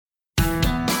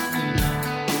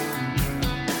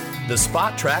the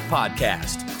Spot Track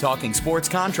Podcast, talking sports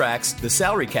contracts, the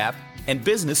salary cap, and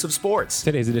business of sports.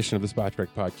 Today's edition of the Spot Track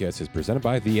Podcast is presented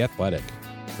by The Athletic.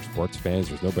 For sports fans,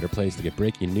 there's no better place to get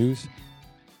breaking news,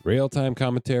 real-time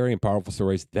commentary, and powerful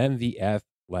stories than The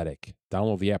Athletic.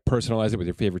 Download the app, personalize it with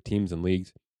your favorite teams and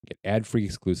leagues, get ad-free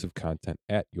exclusive content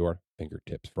at your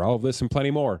fingertips. For all of this and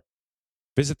plenty more,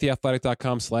 visit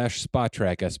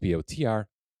theathletic.com/spottrack,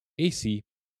 SPOTRAC,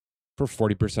 for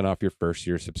 40% off your first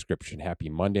year subscription. Happy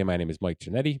Monday. My name is Mike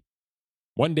Giannetti.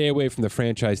 One day away from the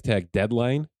franchise tag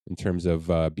deadline in terms of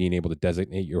being able to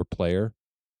designate your player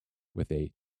with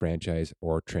a franchise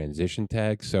or transition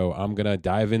tag. So I'm going to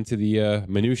dive into the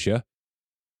minutia,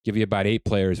 give you about 8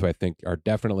 players who I think are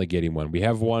definitely getting one. We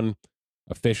have one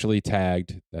officially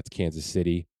tagged. That's Kansas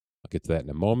City. I'll get to that in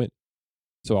a moment.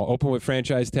 So I'll open with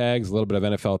franchise tags, a little bit of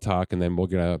NFL talk, and then we're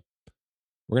gonna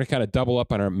kind of double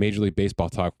up on our Major League Baseball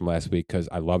talk from last week because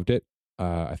I loved it.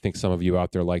 I think some of you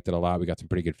out there liked it a lot. We got some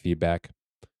pretty good feedback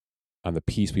on the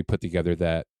piece we put together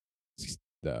that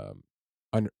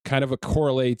kind of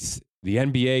correlates the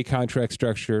NBA contract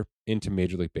structure into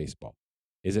Major League Baseball.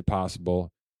 Is it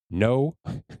possible? No,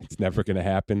 it's never going to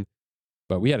happen.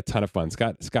 But we had a ton of fun.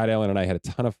 Scott Allen and I had a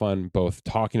ton of fun both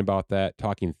talking about that,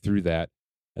 talking through that,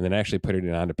 and then actually putting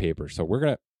it onto paper. So we're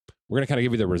gonna kind of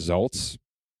give you the results,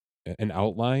 an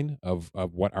outline of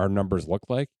what our numbers look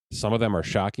like. Some of them are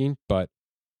shocking, but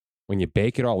when you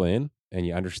bake it all in and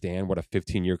you understand what a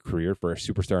 15-year career for a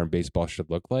superstar in baseball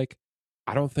should look like,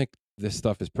 I don't think this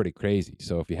stuff is pretty crazy.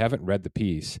 So if you haven't read the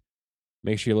piece,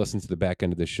 make sure you listen to the back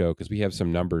end of the show because we have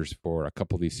some numbers for a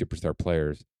couple of these superstar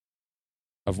players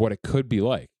of what it could be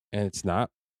like. And it's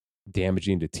not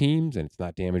damaging to teams and it's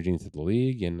not damaging to the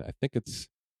league. And I think it's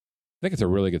a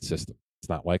really good system. It's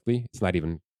not likely. It's not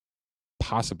even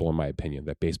possible, in my opinion,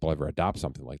 that baseball ever adopts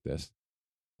something like this.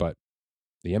 But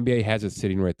the NBA has it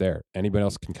sitting right there. Anybody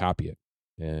else can copy it.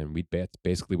 And that's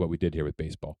basically what we did here with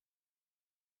baseball.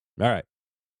 All right.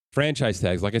 Franchise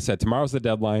tags. Like I said, tomorrow's the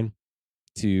deadline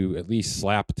to at least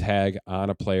slap a tag on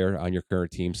a player on your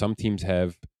current team. Some teams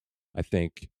have, I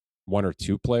think, 1 or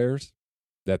 2 players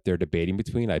that they're debating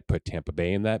between. I'd put Tampa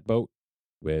Bay in that boat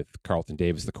with Carlton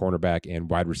Davis, the cornerback, and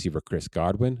wide receiver Chris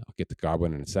Godwin. I'll get to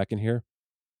Godwin in a second here.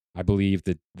 I believe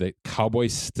that the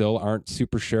Cowboys still aren't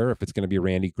super sure if it's going to be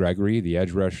Randy Gregory, the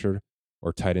edge rusher,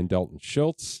 or tight end Dalton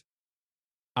Schultz.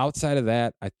 Outside of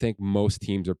that, I think most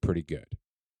teams are pretty good.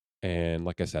 And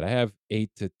like I said, I have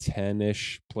 8 to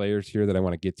 10-ish players here that I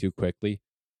want to get to quickly.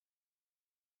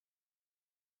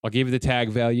 I'll give you the tag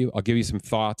value. I'll give you some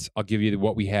thoughts. I'll give you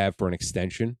what we have for an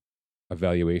extension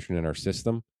evaluation in our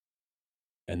system.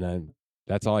 And then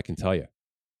that's all I can tell you.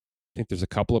 I think there's a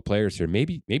couple of players here,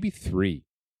 maybe 3,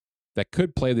 that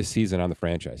could play this season on the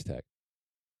franchise tag.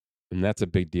 And that's a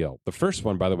big deal. The first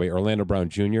one, by the way, Orlando Brown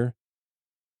Jr.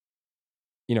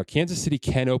 Kansas City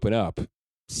can open up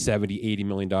 $70, $80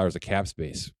 million of cap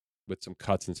space with some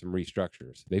cuts and some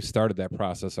restructures. They've started that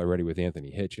process already with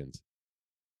Anthony Hitchens.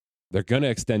 They're going to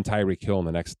extend Tyreek Hill in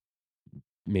the next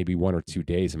maybe 1 or 2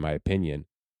 days, in my opinion.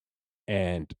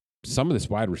 And some of this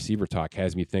wide receiver talk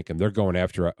has me thinking they're going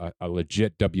after a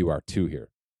legit WR2 here.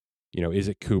 Is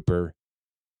it Cooper?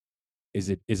 Is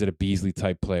it a Beasley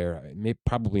type player?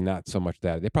 Probably not so much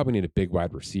that. They probably need a big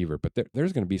wide receiver, but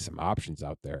there's going to be some options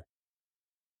out there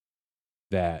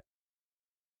that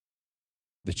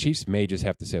the Chiefs may just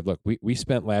have to say, look, we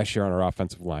spent last year on our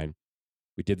offensive line.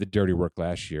 We did the dirty work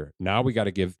last year. Now we got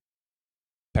to give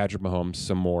Patrick Mahomes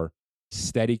some more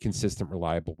steady, consistent,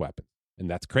 reliable weapons. And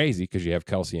that's crazy because you have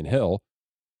Kelsey and Hill.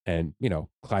 And,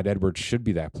 Clyde Edwards should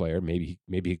be that player. Maybe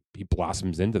he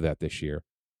blossoms into that this year.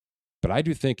 But I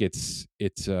do think it's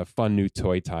a fun new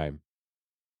toy time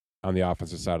on the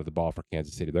offensive side of the ball for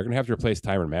Kansas City. They're going to have to replace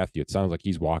Tyrann Mathieu. It sounds like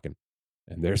he's walking.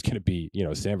 And there's going to be,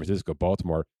 San Francisco,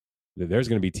 Baltimore. There's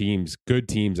going to be good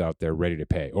teams out there ready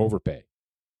to overpay,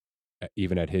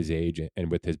 even at his age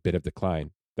and with his bit of decline.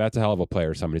 That's a hell of a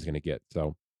player somebody's going to get.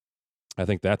 So I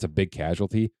think that's a big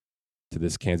casualty to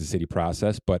this Kansas City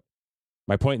process. But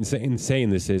my point in saying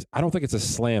this is I don't think it's a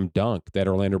slam dunk that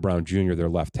Orlando Brown Jr., their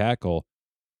left tackle,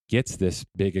 gets this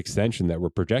big extension that we're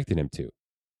projecting him to.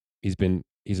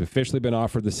 He's officially been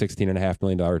offered the $16.5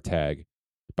 million tag.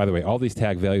 By the way, all these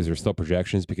tag values are still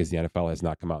projections because the NFL has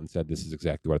not come out and said this is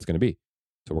exactly what it's going to be.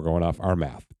 So we're going off our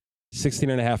math.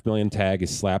 $16.5 million tag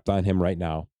is slapped on him right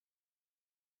now.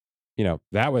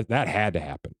 That had to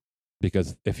happen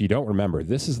because if you don't remember,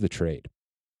 this is the trade.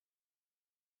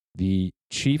 The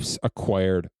Chiefs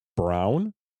acquired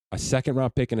Brown, a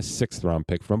 2nd-round pick, and a 6th-round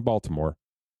pick from Baltimore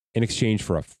in exchange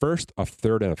for a 1st, a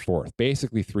 3rd, and a 4th.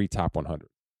 Basically 3 top 100,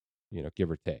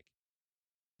 give or take.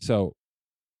 So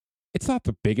It's not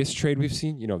the biggest trade we've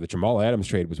seen. You know, the Jamal Adams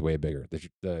trade was way bigger.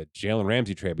 The Jalen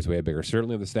Ramsey trade was way bigger.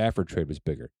 Certainly the Stafford trade was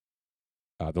bigger.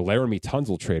 The Laramie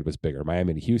Tunsil trade was bigger,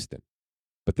 Miami to Houston.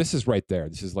 But this is right there.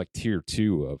 This is like tier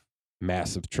 2 of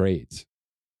massive trades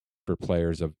for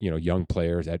players of, young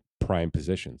players at prime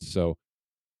positions. So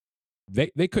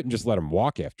they couldn't just let him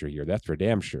walk after a year. That's for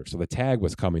damn sure. So the tag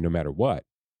was coming no matter what.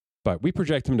 But we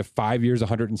project him to 5 years,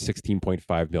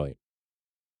 $116.5 million.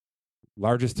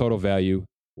 Largest total value,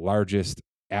 largest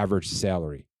average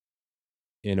salary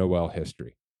in OL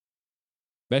history.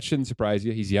 That shouldn't surprise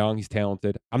you. He's young. He's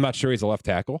talented. I'm not sure he's a left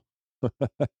tackle.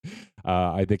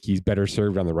 I think he's better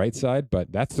served on the right side,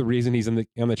 but that's the reason he's on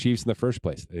the Chiefs in the first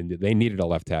place. They needed a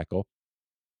left tackle.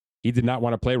 He did not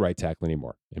want to play right tackle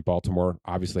anymore. And Baltimore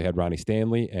obviously had Ronnie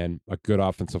Stanley and a good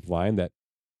offensive line that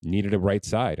needed a right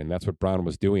side, and that's what Brown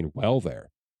was doing well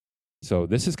there. So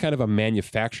this is kind of a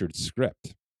manufactured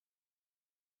script.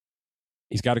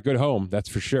 He's got a good home, that's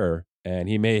for sure, and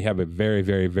he may have a very,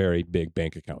 very, very big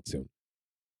bank account soon.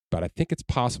 But I think it's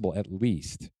possible at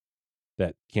least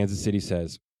that Kansas City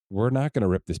says, we're not going to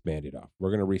rip this Band-Aid off.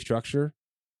 We're going to restructure.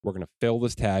 We're going to fill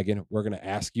this tag in. We're going to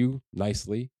ask you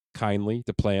nicely, kindly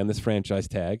to play on this franchise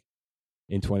tag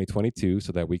in 2022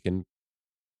 so that we can,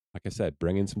 like I said,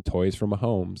 bring in some toys from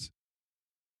Mahomes.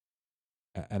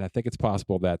 And I think it's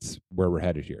possible that's where we're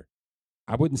headed here.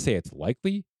 I wouldn't say it's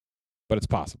likely, but it's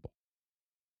possible.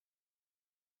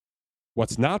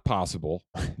 What's not possible,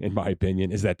 in my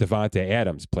opinion, is that Davante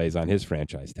Adams plays on his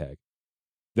franchise tag.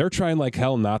 They're trying like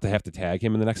hell not to have to tag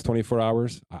him in the next 24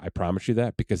 hours. I promise you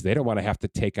that, because they don't want to have to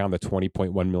take on the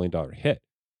 $20.1 million hit.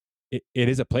 It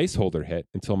is a placeholder hit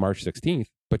until March 16th,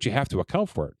 but you have to account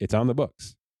for it. It's on the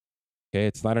books. Okay,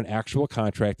 it's not an actual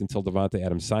contract until Davante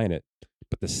Adams sign it.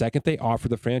 But the second they offer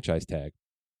the franchise tag,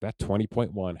 that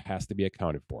 20.1 has to be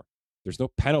accounted for. There's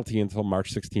no penalty until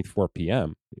March 16th, 4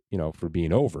 p.m., for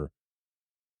being over.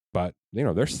 But,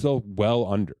 they're still well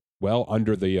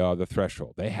under the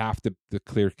threshold. They have to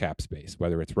clear cap space,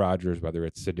 whether it's Rodgers, whether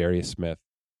it's Zadarius Smith,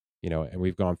 and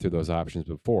we've gone through those options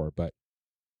before. But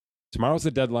tomorrow's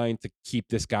the deadline to keep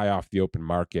this guy off the open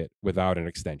market without an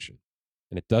extension.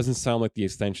 And it doesn't sound like the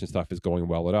extension stuff is going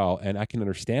well at all. And I can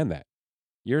understand that.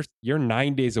 You're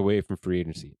 9 days away from free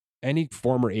agency. Any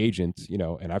former agent,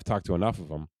 and I've talked to enough of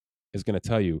them, is going to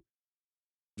tell you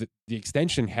that the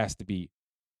extension has to be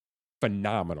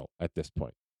phenomenal at this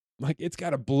point. Like, it's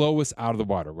got to blow us out of the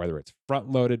water, whether it's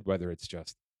front loaded, whether it's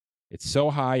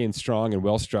so high and strong and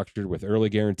well structured with early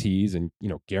guarantees and,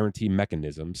 guarantee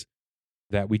mechanisms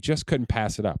that we just couldn't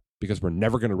pass it up because we're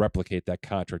never going to replicate that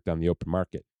contract on the open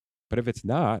market. But if it's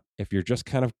not, if you're just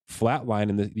kind of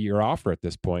flatlining your offer at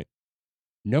this point,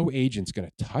 no agent's going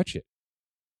to touch it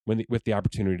with the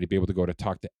opportunity to be able to go to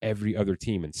talk to every other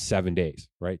team in 7 days,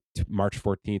 right? March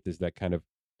 14th is that kind of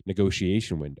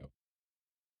negotiation window.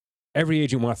 Every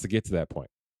agent wants to get to that point.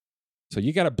 So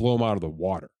you got to blow them out of the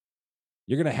water.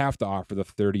 You're going to have to offer the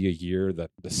 30 a year, the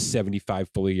 75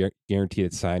 fully guaranteed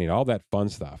at signing, all that fun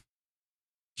stuff,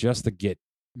 just to get,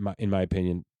 in my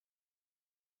opinion,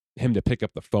 him to pick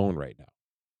up the phone right now.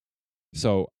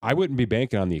 So I wouldn't be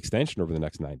banking on the extension over the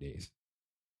next 9 days,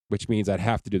 which means I'd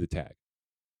have to do the tag.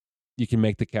 You can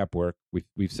make the cap work.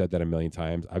 We've said that a million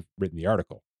times. I've written the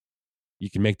article. You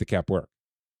can make the cap work.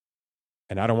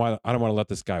 And I don't want to let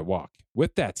this guy walk.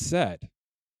 With that said,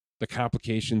 the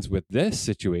complications with this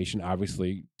situation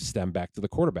obviously stem back to the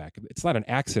quarterback. It's not an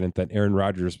accident that Aaron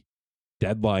Rodgers'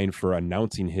 deadline for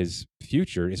announcing his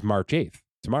future is March 8th,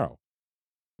 tomorrow.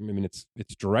 I mean, it's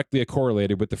directly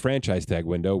correlated with the franchise tag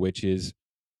window, which is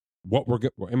what we're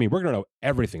going to know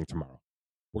everything tomorrow.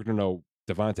 We're going to know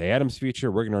Davante Adams' future.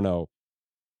 We're going to know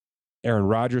Aaron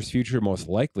Rodgers' future, most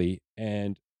likely.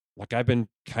 And like I've been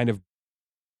kind of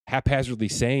haphazardly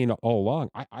saying all along,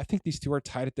 I think these two are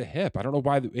tied at the hip. I don't know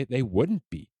why they wouldn't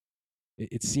be.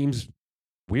 It seems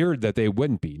weird that they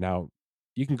wouldn't be. Now,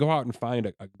 you can go out and find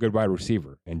a good wide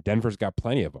receiver, and Denver's got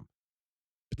plenty of them.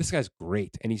 But this guy's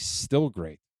great, and he's still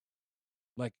great.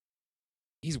 Like,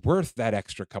 he's worth that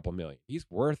extra couple million. He's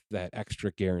worth that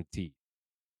extra guarantee.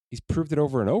 He's proved it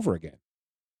over and over again.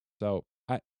 So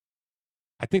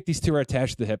I think these two are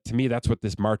attached to the hip. To me, that's what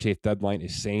this March 8th deadline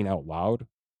is saying out loud.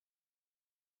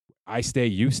 I stay,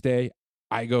 you stay.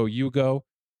 I go, you go.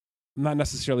 I'm not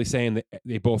necessarily saying that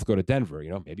they both go to Denver.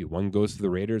 Maybe one goes to the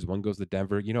Raiders, one goes to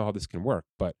Denver. You know how this can work.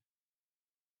 But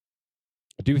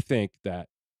I do think that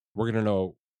we're going to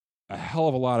know a hell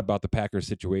of a lot about the Packers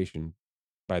situation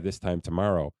by this time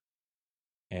tomorrow.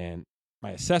 And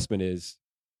my assessment is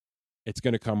it's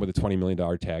going to come with a $20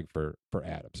 million tag for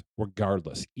Adams,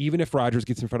 regardless. Even if Rodgers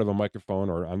gets in front of a microphone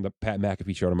or on the Pat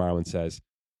McAfee show tomorrow and says,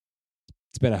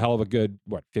 it's been a hell of a good,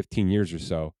 15 years or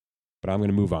so, but I'm going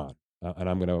to move on. And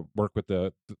I'm going to work with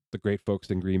the great folks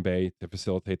in Green Bay to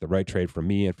facilitate the right trade for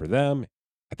me and for them.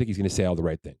 I think he's going to say all the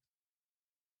right things.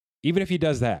 Even if he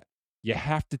does that, you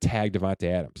have to tag Davante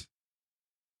Adams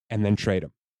and then trade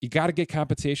him. You got to get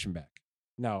compensation back.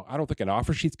 Now, I don't think an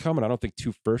offer sheet's coming. I don't think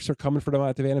 2 firsts are coming for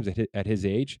Davante Adams at his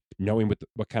age, knowing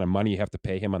what kind of money you have to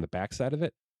pay him on the backside of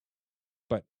it.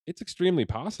 But it's extremely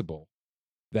possible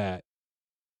that,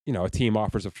 a team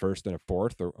offers a first and a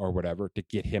fourth or whatever to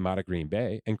get him out of Green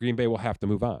Bay, and Green Bay will have to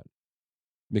move on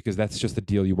because that's just the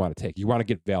deal you want to take. You want to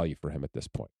get value for him at this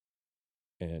point.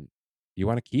 And you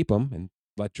want to keep him and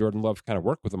let Jordan Love kind of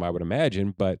work with him, I would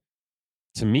imagine. But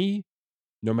to me,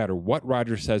 no matter what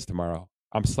Rodgers says tomorrow,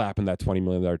 I'm slapping that $20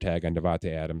 million tag on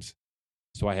Davante Adams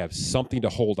so I have something to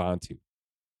hold on to,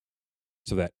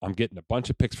 so that I'm getting a bunch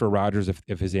of picks for Rodgers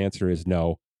if his answer is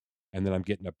no, and then I'm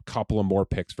getting a couple of more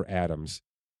picks for Adams,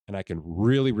 and I can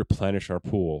really replenish our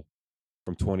pool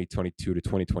from 2022 to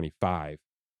 2025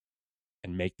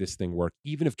 and make this thing work,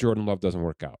 even if Jordan Love doesn't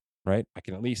work out, right? I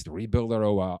can at least rebuild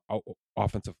our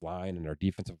offensive line and our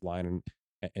defensive line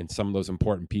and some of those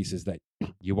important pieces that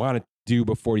you want to do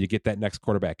before you get that next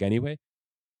quarterback anyway.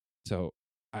 So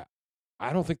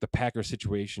I don't think the Packers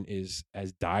situation is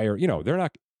as dire. They're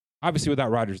not, obviously without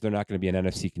Rodgers, they're not going to be an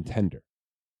NFC contender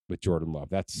with Jordan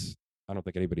Love. I don't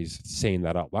think anybody's saying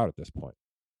that out loud at this point.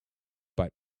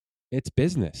 But it's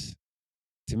business.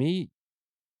 To me,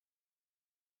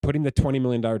 putting the $20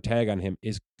 million tag on him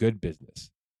is good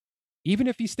business. Even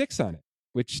if he sticks on it,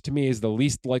 which to me is the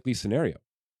least likely scenario.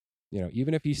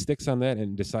 Even if he sticks on that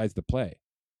and decides to play.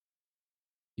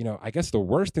 I guess the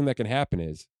worst thing that can happen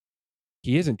is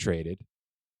he isn't traded,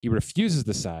 he refuses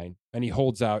to sign, and he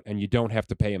holds out, and you don't have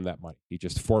to pay him that money. He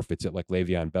just forfeits it like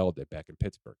Le'Veon Bell did back in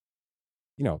Pittsburgh.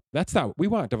 That's not, we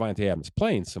want Davante Adams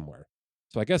playing somewhere.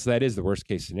 So I guess that is the worst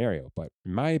case scenario. But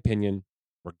in my opinion,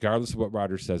 regardless of what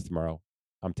Rodgers says tomorrow,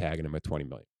 I'm tagging him at $20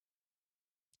 million.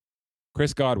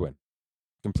 Chris Godwin,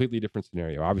 completely different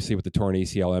scenario. Obviously with the torn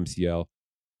ACL, MCL,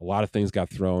 a lot of things got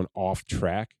thrown off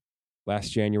track last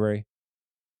January.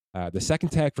 The second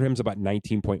tag for him is about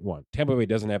 19.1. Tampa Bay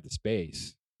doesn't have the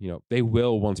space. They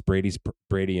will once Brady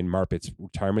and Marpet's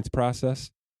retirements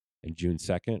process in June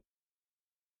 2nd.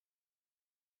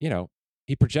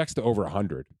 He projects to over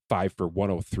 100, 5 for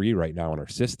 103 right now in our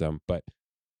system. But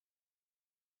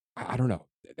I don't know.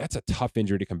 That's a tough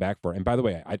injury to come back for. And by the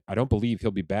way, I don't believe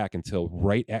he'll be back until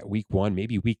right at week 1,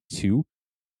 maybe week 2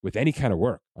 with any kind of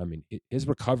work. I mean, his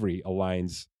recovery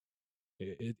aligns.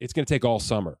 It's going to take all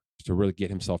summer to really get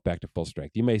himself back to full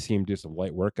strength. You may see him do some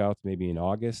light workouts maybe in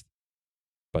August,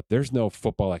 but there's no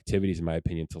football activities, in my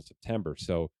opinion, until September.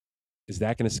 So is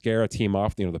that going to scare a team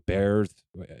off? The Bears,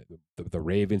 the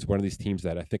Ravens, one of these teams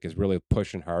that I think is really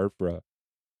pushing hard for a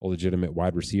legitimate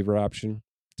wide receiver option.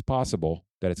 It's possible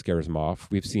that it scares them off.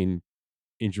 We've seen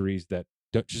injuries that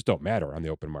just don't matter on the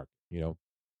open market,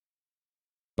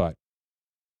 But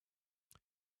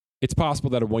it's possible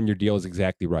that a 1-year deal is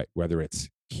exactly right, whether it's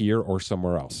here or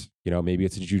somewhere else. Maybe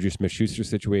it's a Juju Smith-Schuster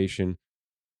situation.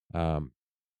 I'd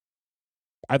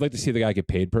like to see the guy get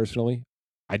paid personally.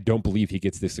 I don't believe he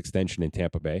gets this extension in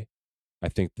Tampa Bay. I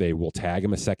think they will tag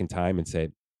him a second time and say,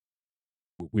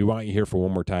 we want you here for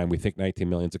one more time. We think $19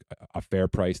 million is a fair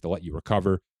price to let you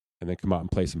recover and then come out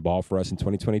and play some ball for us in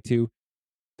 2022.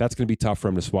 That's going to be tough for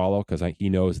him to swallow because he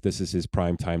knows this is his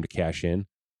prime time to cash in.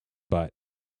 But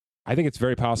I think it's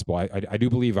very possible. I do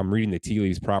believe I'm reading the tea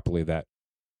leaves properly that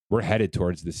we're headed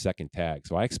towards this second tag.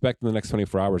 So I expect in the next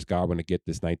 24 hours, Godwin to get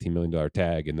this $19 million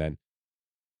tag, and then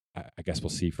I guess we'll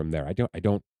see from there. I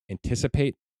don't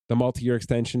anticipate the multi-year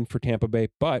extension for Tampa Bay,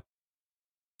 but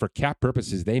for cap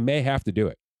purposes, they may have to do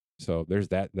it. So there's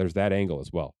that angle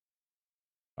as well.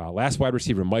 Last wide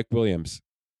receiver, Mike Williams.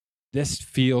 This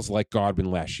feels like Godwin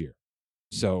last year.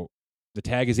 So the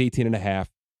tag is 18.5.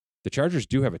 The Chargers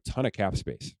do have a ton of cap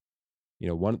space.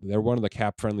 They're one of the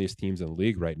cap friendliest teams in the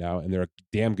league right now, and they're a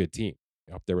damn good team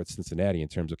up there with Cincinnati in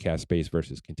terms of cap space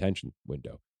versus contention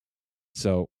window.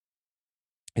 So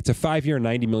it's a 5-year,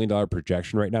 $90 million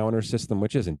projection right now in our system,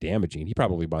 which isn't damaging. He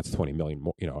probably wants $20 million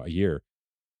more, a year.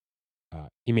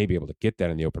 He may be able to get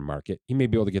that in the open market. He may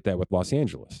be able to get that with Los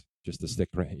Angeles, just to stick,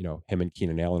 him and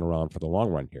Keenan Allen around for the long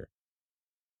run here.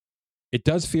 It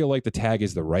does feel like the tag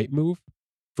is the right move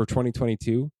for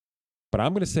 2022. But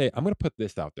I'm going to put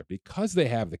this out there because they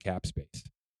have the cap space.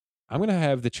 I'm going to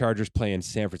have the Chargers play in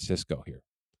San Francisco here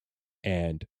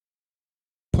and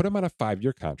put him on a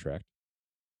 5-year contract,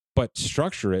 but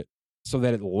structure it so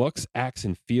that it looks, acts,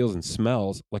 and feels and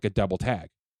smells like a double tag.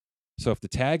 So if the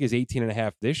tag is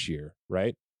 18.5 this year,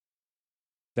 right,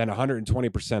 then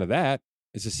 120% of that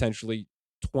is essentially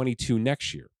 22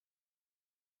 next year.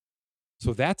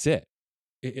 So that's it.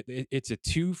 It's a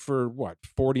 2 for what?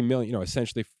 40 million,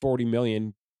 essentially 40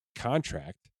 million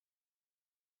contract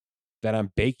that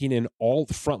I'm baking in all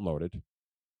front loaded,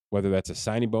 whether that's a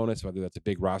signing bonus, whether that's a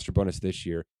big roster bonus this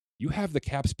year. You have the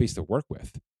cap space to work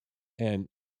with. And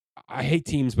I hate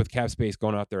teams with cap space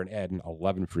going out there and adding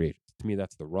 11 free agents. To me,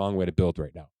 that's the wrong way to build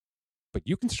right now. But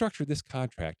you can structure this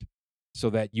contract so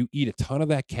that you eat a ton of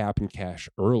that cap and cash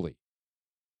early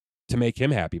to make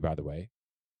him happy, by the way,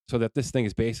 so that this thing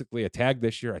is basically a tag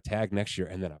this year, a tag next year,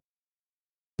 and then a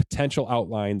potential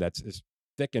outline that's as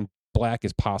thick and black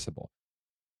as possible.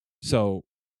 So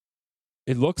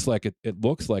it looks like a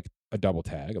double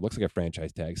tag. It looks like a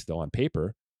franchise tag still on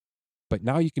paper, but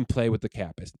now you can play with the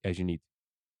cap as you need,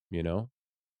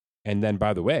 And then,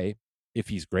 by the way, if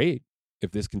he's great,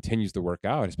 if this continues to work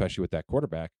out, especially with that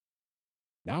quarterback,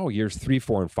 now years 3,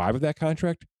 4, and 5 of that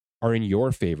contract are in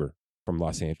your favor from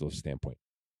Los Angeles' standpoint.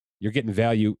 You're getting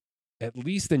value at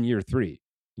least in year 3.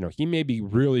 He may be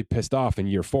really pissed off in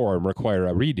year 4 and require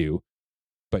a redo,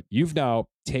 but you've now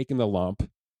taken the lump,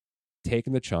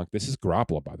 taken the chunk. This is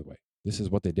Garoppolo, by the way. This is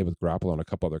what they did with Garoppolo and a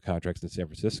couple other contracts in San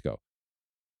Francisco.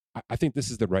 I think this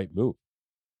is the right move.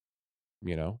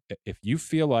 If you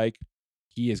feel like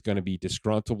he is going to be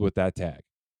disgruntled with that tag,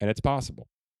 and it's possible,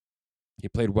 he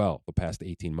played well the past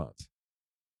 18 months,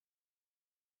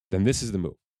 then this is the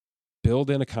move.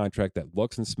 Build in a contract that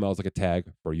looks and smells like a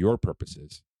tag for your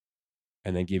purposes,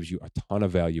 and then gives you a ton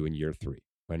of value in year 3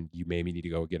 when you maybe need to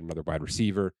go get another wide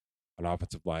receiver, an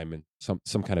offensive lineman,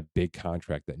 some kind of big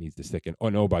contract that needs to stick in. Oh,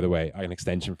 no, by the way, an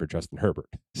extension for Justin Herbert.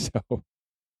 So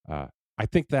I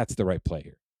think that's the right play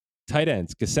here. Tight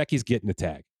ends, Gesicki's getting the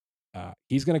tag.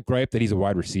 He's going to gripe that he's a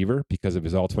wide receiver because of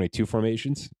his all-22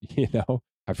 formations.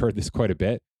 I've heard this quite a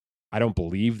bit. I don't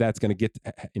believe that's going to get,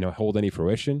 hold any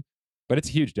fruition, but it's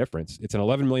a huge difference. It's an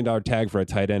 $11 million tag for a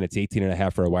tight end. It's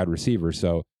 18.5 for a wide receiver.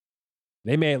 So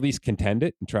they may at least contend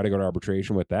it and try to go to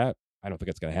arbitration with that. I don't think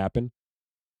it's going to happen.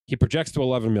 He projects to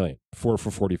 $11 million, 4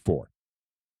 for 44.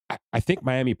 I think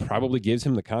Miami probably gives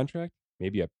him the contract,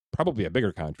 probably a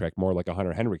bigger contract, more like a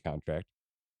Hunter Henry contract.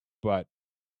 But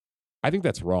I think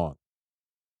that's wrong.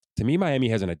 To me, Miami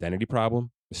has an identity problem,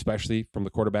 especially from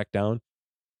the quarterback down.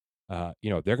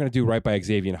 They're going to do right by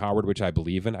Xavier Howard, which I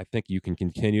believe in. I think you can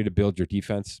continue to build your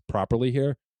defense properly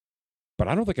here. But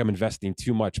I don't think I'm investing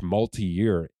too much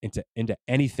multi-year into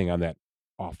anything on that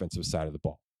offensive side of the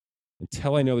ball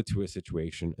until I know the Tua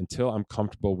situation, until I'm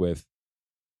comfortable with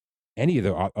any of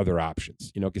the other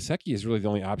options. Gesicki is really the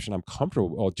only option I'm comfortable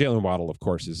with. Well, Jalen Waddle, of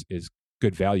course, is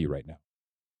good value right now.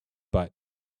 But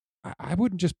I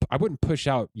wouldn't push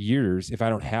out years if I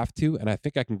don't have to, and I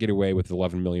think I can get away with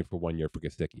 $11 million for 1 year for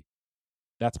Gesicki.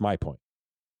 That's my point.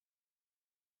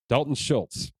 Dalton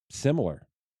Schultz, similar.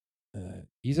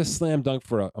 He's a slam dunk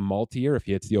for a multi-year if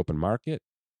he hits the open market.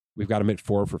 We've got him at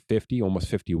 4 for 50, almost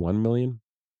 51 million.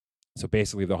 So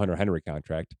basically the Hunter Henry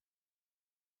contract.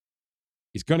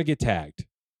 He's going to get tagged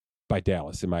by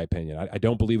Dallas, in my opinion. I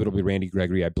don't believe it'll be Randy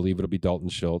Gregory. I believe it'll be Dalton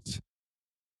Schultz.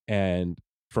 And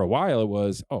for a while it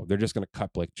was, they're just going to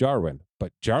cut Blake Jarwin.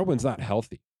 But Jarwin's not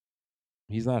healthy.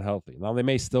 He's not healthy. Now, they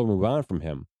may still move on from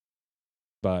him,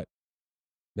 but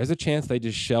there's a chance they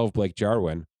just shelve Blake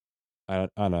Jarwin on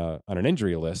an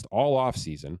injury list all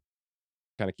offseason,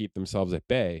 kind of keep themselves at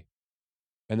bay,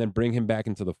 and then bring him back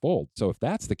into the fold. So if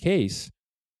that's the case,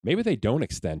 maybe they don't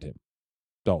extend him,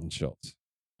 Dalton Schultz.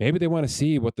 Maybe they want to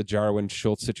see what the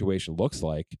Jarwin-Schultz situation looks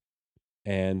like,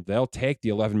 and they'll take the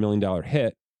 $11 million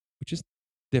hit, which is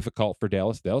difficult for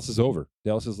Dallas. Dallas is over.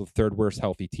 Dallas is the third worst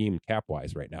healthy team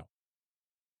cap-wise right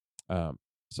now.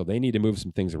 So they need to move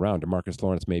some things around. DeMarcus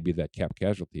Lawrence may be that cap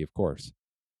casualty, of course.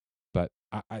 But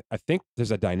I think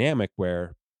there's a dynamic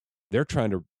where they're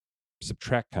trying to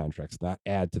subtract contracts, not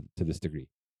add to this degree.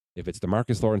 If it's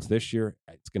DeMarcus Lawrence this year,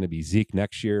 it's going to be Zeke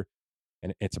next year.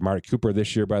 And it's Amari Cooper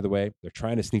this year, by the way. They're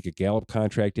trying to sneak a Gallup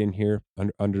contract in here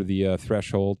under the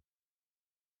threshold.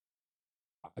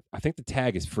 I think the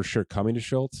tag is for sure coming to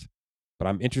Schultz, but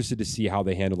I'm interested to see how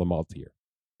they handle the multi-year.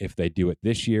 If they do it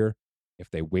this year, if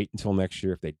they wait until next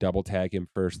year, if they double tag him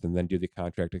first and then do the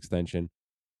contract extension,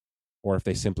 or if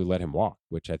they simply let him walk,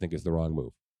 which I think is the wrong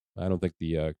move. I don't think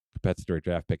the compensatory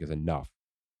draft pick is enough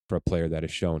for a player that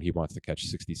has shown he wants to catch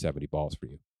 60, 70 balls for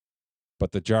you.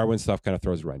 But the Jarwin stuff kind of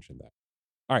throws a wrench in that.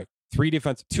 All right, two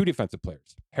defensive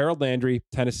players. Harold Landry,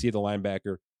 Tennessee, the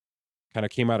linebacker, kind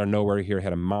of came out of nowhere here,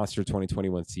 had a monster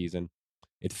 2021 season.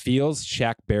 It feels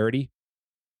Shaq Barrety,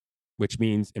 which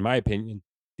means, in my opinion,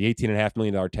 the $18.5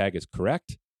 million tag is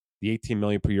correct. The $18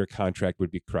 million per year contract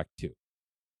would be correct too.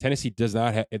 Tennessee does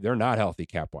not they're not healthy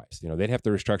cap-wise. They'd have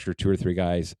to restructure 2 or 3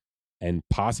 guys and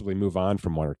possibly move on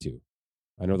from one or two.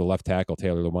 I know the left tackle,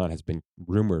 Taylor Lewan, has been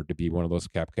rumored to be one of those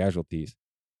cap casualties.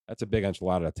 That's a big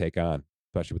enchilada to take on,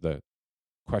 especially with the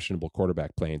questionable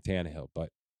quarterback play in Tannehill. But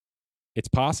it's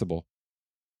possible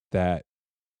that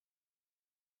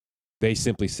they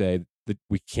simply say that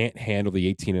we can't handle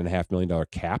the $18.5 million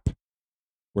cap.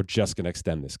 We're just going to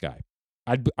extend this guy.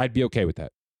 I'd be okay with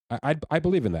that. I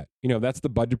believe in that. That's the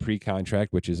Bud Dupree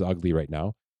contract, which is ugly right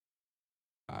now.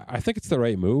 I think it's the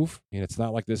right move. It's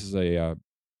not like this is a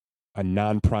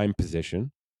non-prime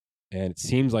position. And it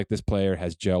seems like this player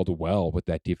has gelled well with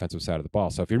that defensive side of the ball.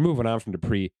 So if you're moving on from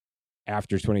Dupree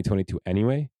after 2022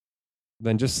 anyway,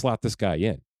 then just slot this guy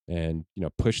in and,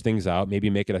 push things out. Maybe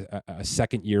make it a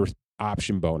second year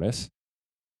option bonus.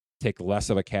 Take less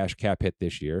of a cash cap hit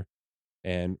this year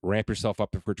and ramp yourself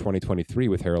up for 2023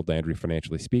 with Harold Landry,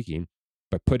 financially speaking,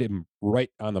 but put him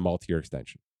right on the multi-year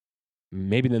extension.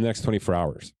 Maybe in the next 24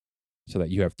 hours so that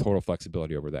you have total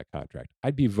flexibility over that contract.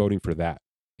 I'd be voting for that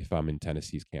if I'm in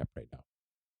Tennessee's camp right now.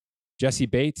 Jesse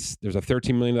Bates, there's a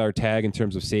 $13 million tag in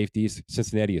terms of safeties.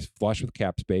 Cincinnati is flush with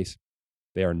cap space.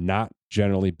 They are not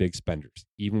generally big spenders,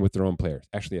 even with their own players,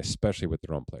 actually, especially with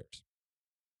their own players.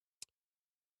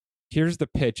 Here's the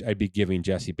pitch I'd be giving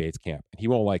Jesse Bates camp, and he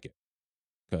won't like it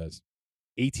because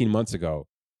 18 months ago,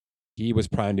 he was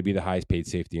primed to be the highest paid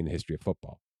safety in the history of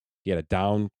football. He had a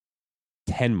down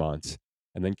 10 months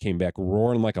and then came back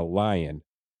roaring like a lion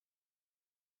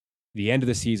the end of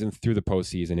the season through the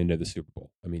postseason into the Super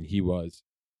Bowl. I mean, he was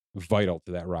vital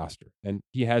to that roster, and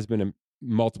he has been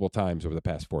multiple times over the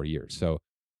past 4 years. So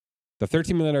the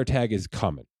 $13 million tag is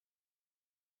coming.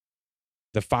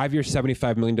 The 5-year,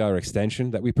 $75 million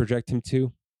extension that we project him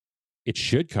to, it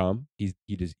should come.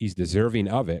 He's deserving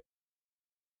of it.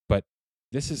 But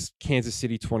this is Kansas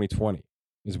City 2020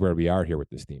 is where we are here with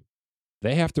this team.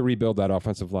 They have to rebuild that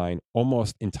offensive line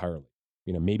almost entirely.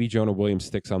 Maybe Jonah Williams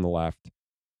sticks on the left.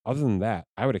 Other than that,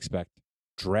 I would expect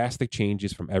drastic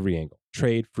changes from every angle.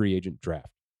 Trade, free agent,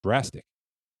 draft. Drastic.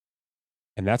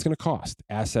 And that's going to cost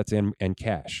assets and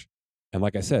cash. And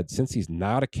like I said, since he's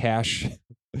not a cash,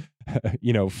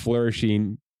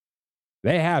 flourishing,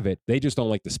 they have it. They just don't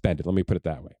like to spend it. Let me put it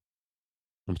that way.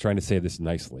 I'm trying to say this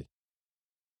nicely.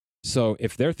 So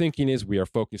if their thinking is we are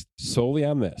focused solely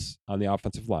on this, on the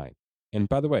offensive line, and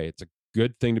by the way, it's a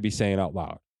good thing to be saying out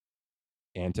loud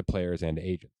and to players and to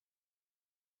agents,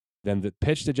 then the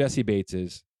pitch to Jesse Bates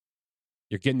is,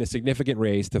 you're getting a significant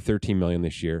raise to $13 million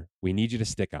this year. We need you to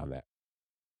stick on that.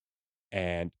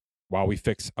 And while we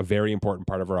fix a very important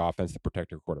part of our offense to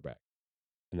protect our quarterback.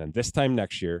 And then this time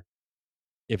next year,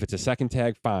 if it's a second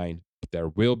tag, fine, but there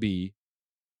will be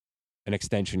an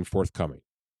extension forthcoming.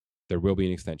 There will be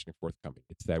an extension forthcoming.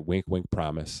 It's that wink, wink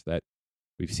promise that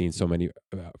we've seen so many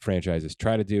franchises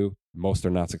try to do. Most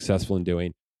are not successful in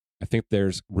doing. I think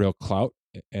there's real clout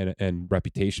and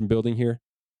reputation building here,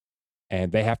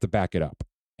 and they have to back it up.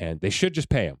 And they should just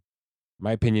pay him.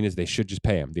 My opinion is they should just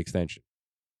pay him the extension.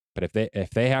 But if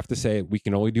they have to say we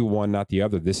can only do one, not the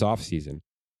other this offseason,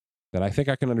 then I think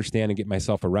I can understand and get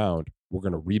myself around. We're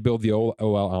going to rebuild the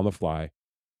OL on the fly.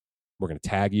 We're going to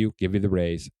tag you, give you the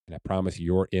raise, and I promise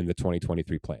you're in the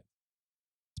 2023 plan.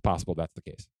 It's possible that's the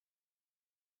case.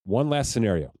 One last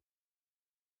scenario,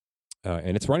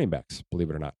 and it's running backs, believe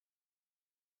it or not.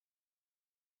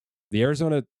 The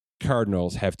Arizona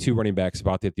Cardinals have two running backs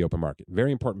about to hit the open market.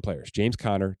 Very important players, James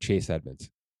Conner, Chase Edmonds.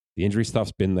 The injury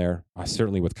stuff's been there,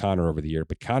 certainly with Conner over the year,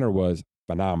 but Conner was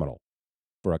phenomenal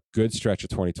for a good stretch of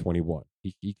 2021.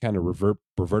 He kind of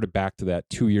reverted back to that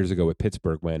 2 years ago with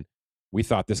Pittsburgh when we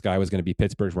thought this guy was going to be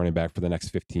Pittsburgh's running back for the next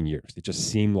 15 years. It just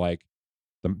seemed like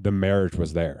the marriage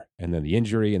was there. And then the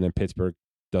injury, and then Pittsburgh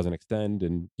doesn't extend,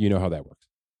 and you know how that works.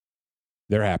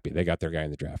 They're happy. They got their guy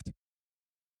in the draft.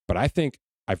 But I think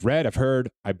I've read, I've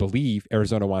heard, I believe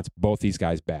Arizona wants both these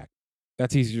guys back.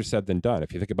 That's easier said than done.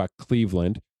 If you think about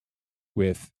Cleveland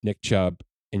with Nick Chubb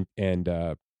and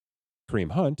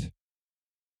Kareem Hunt,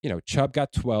 Chubb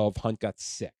got 12, Hunt got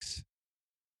 6.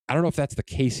 I don't know if that's the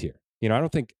case here. I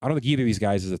don't think either of these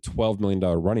guys is a $12 million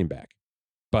running back.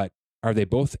 But are they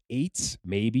both 8s?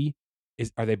 Maybe.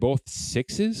 Are they both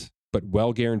 6s, but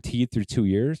well guaranteed through 2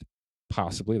 years?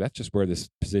 Possibly. That's just where this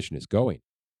position is going.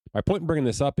 My point in bringing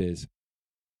this up is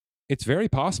it's very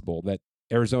possible that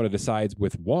Arizona decides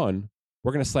with one,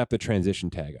 we're going to slap the transition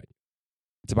tag on you.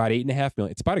 It's about $8.5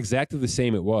 million. It's about exactly the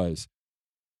same it was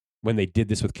when they did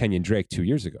this with Kenyon Drake 2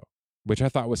 years ago, which I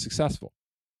thought was successful.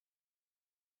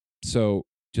 So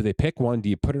do they pick one? Do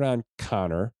you put it on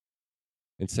Conner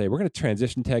and say, we're going to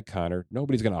transition tag Conner?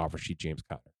 Nobody's going to offer sheet James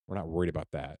Conner. We're not worried about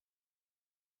that.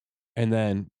 And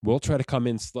then we'll try to come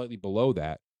in slightly below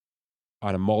that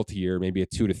on a multi-year, maybe a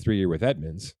 2 to 3 year with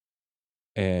Edmonds.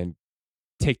 and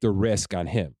take the risk on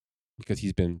him because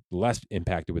he's been less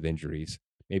impacted with injuries,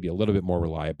 maybe a little bit more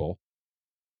reliable.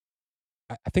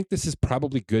 I think this is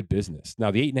probably good business.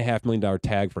 Now, the $8.5 million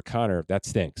tag for Connor, that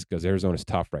stinks because Arizona's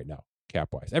tough right now,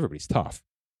 cap-wise. Everybody's tough.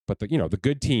 But the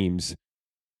good teams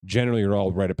generally are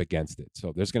all right up against it.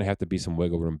 So there's going to have to be some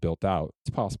wiggle room built out.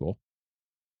 It's possible.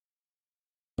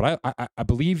 But I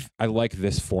believe I like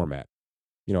this format.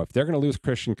 If they're going to lose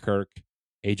Christian Kirk,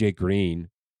 AJ Green,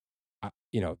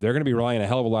 they're going to be relying a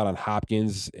hell of a lot on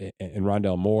Hopkins and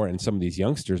Rondell Moore and some of these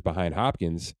youngsters behind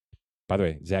Hopkins. By the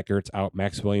way, Zach Ertz out.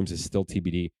 Max Williams is still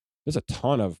TBD. There's a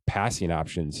ton of passing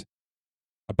options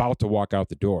about to walk out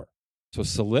the door. So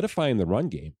solidifying the run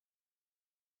game,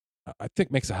 I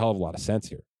think makes a hell of a lot of sense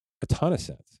here. A ton of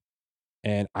sense.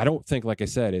 And I don't think, like I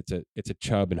said, it's a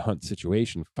Chubb and Hunt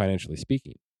situation, financially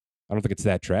speaking. I don't think it's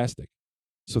that drastic.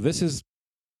 So this is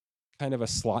kind of a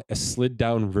slid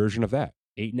down version of that.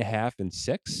 8.5 and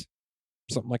 6,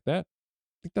 something like that.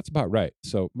 I think that's about right.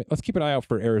 So let's keep an eye out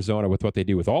for Arizona with what they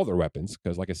do with all their weapons,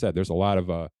 because like I said, there's a lot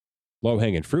of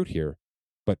low-hanging fruit here.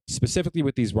 But specifically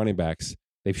with these running backs,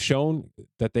 they've shown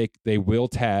that they will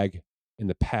tag in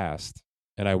the past,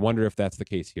 and I wonder if that's the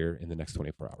case here in the next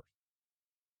 24 hours.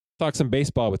 Talk some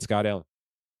baseball with Scott Allen.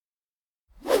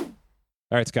 All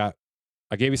right, Scott.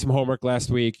 I gave you some homework last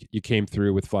week. You came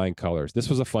through with flying colors. This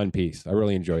was a fun piece. I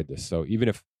really enjoyed this. So even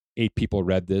if 8 people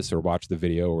read this or watched the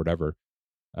video or whatever,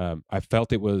 I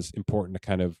felt it was important to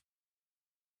kind of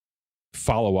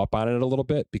follow up on it a little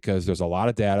bit because there's a lot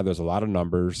of data. There's a lot of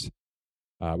numbers.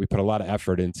 We put a lot of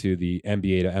effort into the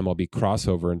NBA to MLB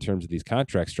crossover in terms of these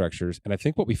contract structures. And I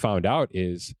think what we found out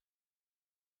is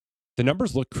the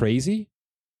numbers look crazy,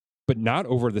 but not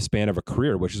over the span of a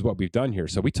career, which is what we've done here.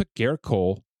 So we took Garrett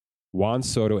Cole, Juan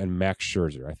Soto, and Max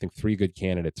Scherzer. I think 3 good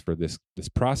candidates for this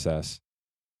process.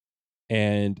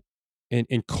 And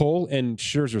in Cole and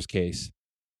Scherzer's case,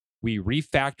 we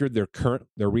refactored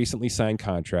their recently signed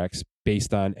contracts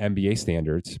based on NBA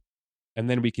standards. And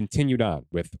then we continued on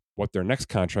with what their next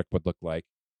contract would look like.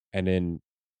 And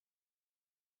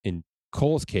in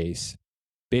Cole's case,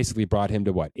 basically brought him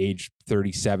to age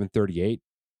 37, 38.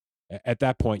 At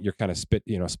that point, you're kind of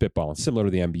spitballing, similar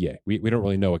to the NBA. We don't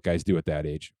really know what guys do at that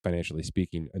age, financially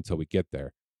speaking, until we get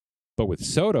there. But with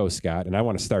Soto, Scott, and I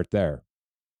want to start there,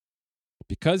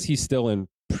 because he's still in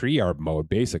pre-arb mode,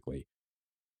 basically,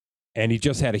 and he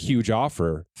just had a huge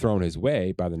offer thrown his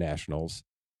way by the Nationals,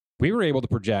 we were able to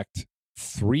project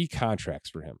 3 contracts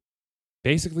for him.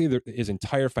 Basically, his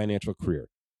entire financial career,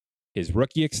 his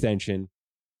rookie extension,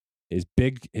 his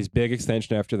big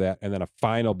extension after that, and then a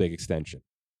final big extension.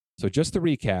 So just to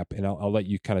recap, and I'll let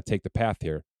you kind of take the path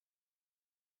here.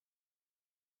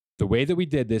 The way that we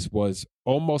did this was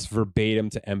almost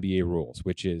verbatim to NBA rules,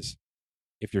 which is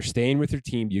if you're staying with your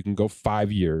team, you can go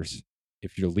 5 years.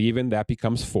 If you're leaving, that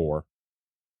becomes 4.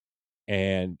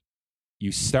 And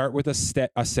you start with a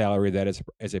salary that is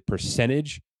as a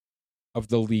percentage of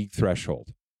the league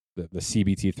threshold, the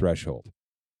CBT threshold.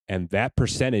 And that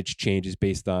percentage changes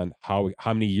based on how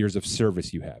many years of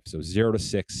service you have. So 0 to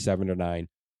 6, 7 to 9,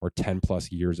 or 10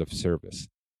 plus years of service.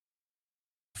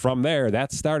 From there,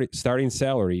 that starting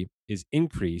salary is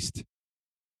increased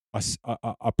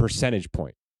a percentage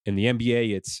point. In the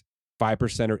NBA, it's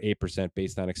 5% or 8%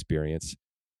 based on experience.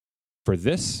 For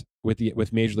this,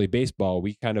 with Major League Baseball,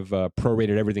 we kind of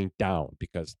prorated everything down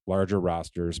because larger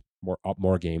rosters,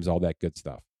 more games, all that good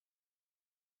stuff.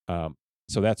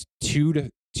 So that's 2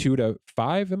 to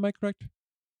 5. Am I correct?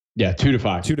 Yeah, 2 to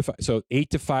 5. 2 to 5. So 8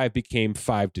 to 5 became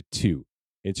 5 to 2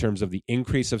 in terms of the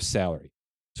increase of salary.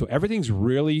 So everything's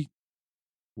really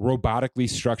robotically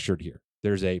structured here.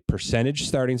 There's a percentage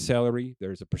starting salary.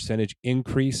 There's a percentage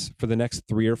increase for the next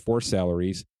 3 or 4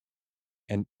 salaries.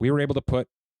 And we were able to put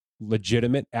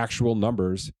legitimate actual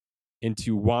numbers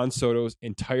into Juan Soto's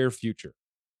entire future.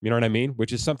 You know what I mean?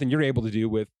 Which is something you're able to do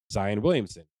with Zion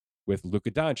Williamson, with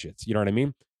Luka Doncic. You know what I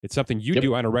mean? It's something you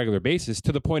do on a regular basis,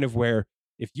 to the point of where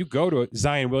if you go to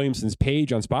Zion Williamson's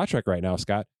page on Spotrac right now,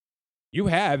 Scott, you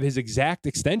have his exact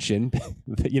extension,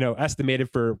 estimated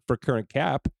for current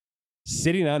cap,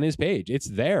 sitting on his page. It's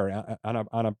there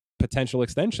on a potential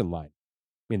extension line.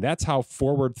 I mean, that's how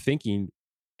forward-thinking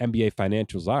NBA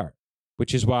financials are,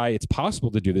 which is why it's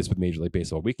possible to do this with Major League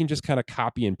Baseball. We can just kind of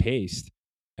copy and paste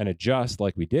and adjust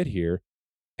like we did here,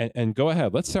 and go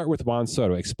ahead. Let's start with Juan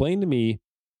Soto. Explain to me,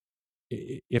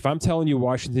 if I'm telling you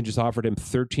Washington just offered him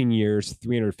 13 years,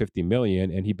 $350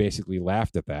 million, and he basically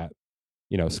laughed at that,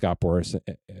 Scott Boras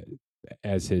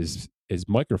as his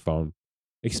microphone.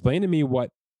 Explain to me what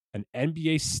an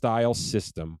NBA style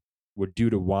system would do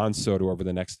to Juan Soto over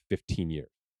the next 15 years.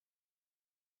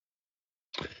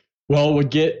 Well, it would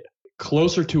get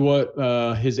closer to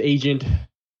what his agent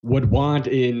would want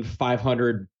in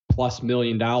 $500+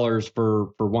 million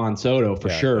for Juan Soto for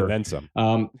sure. And then some.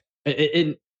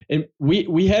 And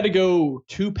we had to go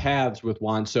two paths with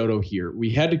Juan Soto here. We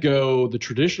had to go the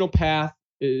traditional path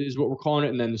is what we're calling it,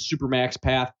 and then the Supermax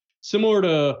path, similar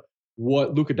to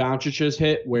what Luka Doncic has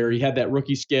hit, where he had that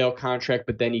rookie scale contract,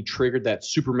 but then he triggered that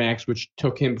Supermax, which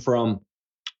took him from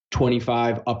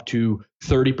 25 up to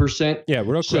 30%. Yeah,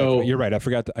 real quick. You're right. I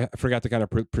forgot to kind of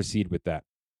proceed with that.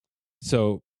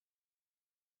 So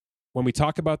when we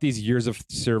talk about these years of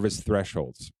service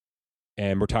thresholds,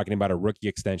 and we're talking about a rookie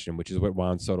extension, which is what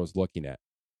Juan Soto's looking at,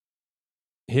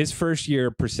 his first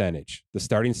year percentage, the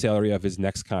starting salary of his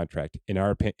next contract, in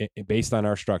our based on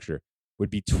our structure, would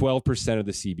be 12% of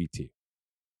the CBT.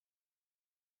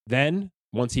 Then,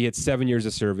 once he hits 7 years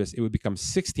of service, it would become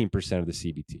 16% of the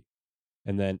CBT.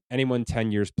 And then anyone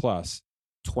 10 years plus,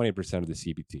 20% of the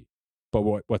CBT. But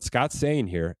what Scott's saying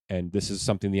here, and this is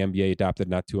something the NBA adopted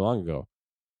not too long ago,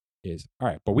 is, all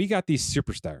right, but we got these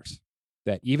superstars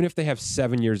that even if they have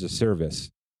 7 years of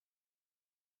service,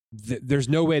 there's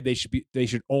no way they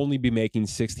should only be making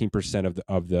 16%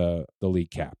 of the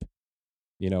league cap.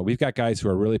 You know, we've got guys who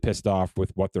are really pissed off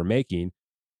with what they're making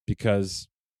because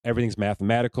everything's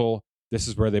mathematical. This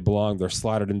is where they belong. They're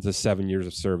slotted into 7 years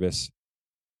of service.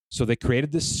 So they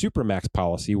created this Supermax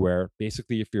policy where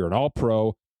basically if you're an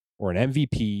All-Pro or an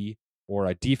MVP or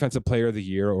a Defensive Player of the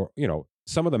Year or, you know,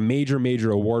 some of the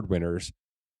major award winners,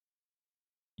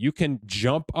 you can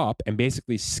jump up and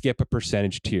basically skip a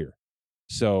percentage tier.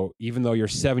 So even though you're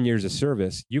 7 years of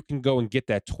service, you can go and get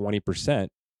that 20%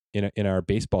 in our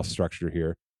baseball structure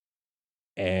here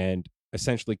and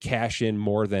essentially cash in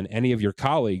more than any of your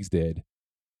colleagues did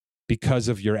because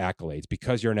of your accolades,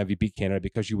 because you're an MVP candidate,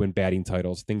 because you win batting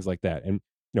titles, things like that. And, you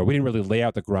know, we didn't really lay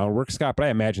out the groundwork, Scott, but I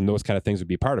imagine those kind of things would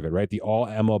be part of it, right? The all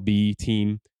MLB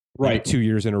team, right, 2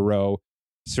 years in a row,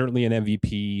 certainly an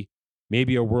MVP,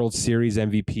 maybe a World Series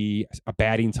MVP, a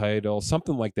batting title,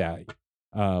 something like that.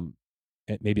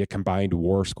 Maybe a combined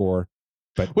WAR score.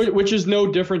 But which is no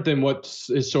different than what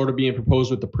is sort of being proposed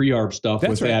with the pre-arb stuff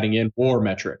with adding in WAR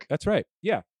metric. That's right.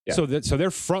 Yeah. So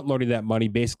they're front loading that money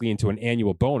basically into an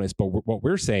annual bonus. But what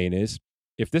we're saying is,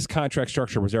 if this contract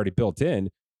structure was already built in,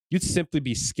 you'd simply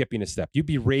be skipping a step. You'd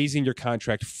be raising your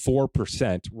contract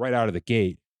 4% right out of the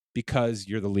gate because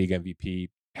you're the league MVP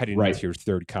heading into your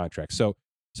third contract. So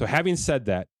having said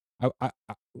that,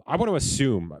 I want to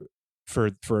assume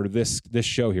for this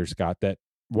show here, Scott, that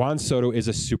Juan Soto is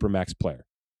a Supermax player.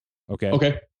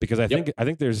 Okay. Because I think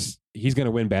he's going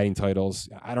to win batting titles.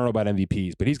 I don't know about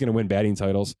MVPs, but he's going to win batting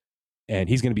titles, and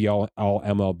he's going to be all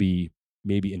MLB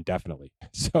maybe indefinitely.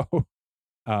 So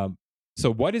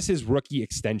what is his rookie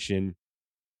extension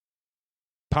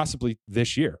possibly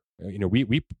this year? You know,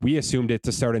 we assumed it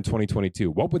to start in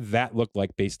 2022. What would that look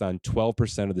like based on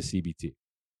 12% of the CBT?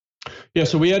 Yeah,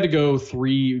 so we had to go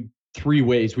three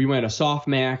ways. We went a soft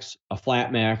max, a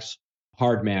flat max,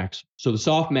 hard max. So the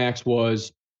soft max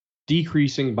was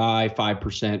decreasing by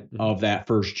 5% of that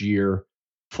first year.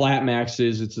 Flat max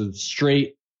it's a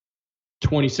straight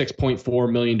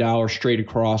 $26.4 million straight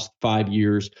across 5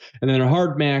 years. And then a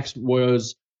hard max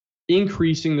was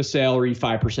increasing the salary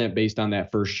 5% based on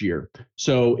that first year.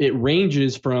 So it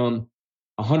ranges from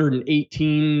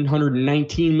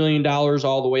 $119 million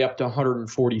all the way up to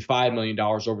 $145 million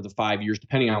over the 5 years,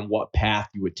 depending on what path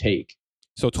you would take.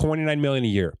 So $29 million a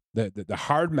year. The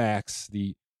hard max,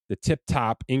 the tip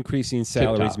top increasing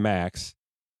salaries max,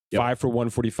 5 for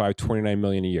 145, $29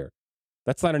 million a year.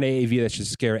 That's not an AAV that should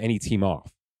scare any team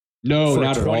off. No,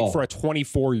 not at all. For a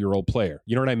 24-year-old player.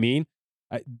 You know what I mean?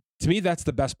 To me, that's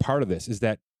the best part of this, is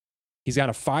that he's got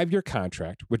a 5-year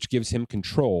contract, which gives him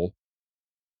control.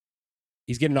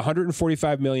 He's getting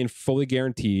 $145 million fully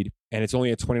guaranteed, and it's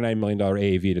only a $29 million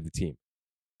AAV to the team.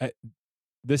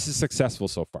 This is successful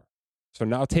so far. So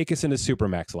now take us into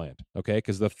Supermax land, okay?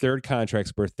 Because the third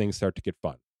contract's where things start to get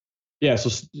fun. Yeah,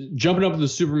 so jumping up to the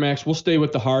Supermax, we'll stay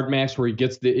with the hard max where he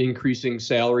gets the increasing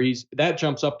salaries. That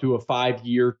jumps up to a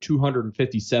 5-year,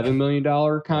 $257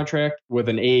 million contract with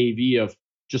an AAV of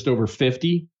just over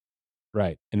 50.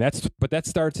 Right, but that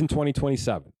starts in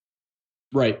 2027.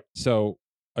 Right. So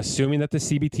assuming that the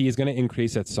CBT is going to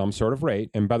increase at some sort of rate,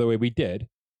 and by the way, we did,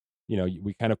 you know,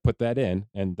 we kind of put that in,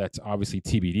 and that's obviously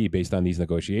TBD based on these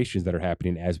negotiations that are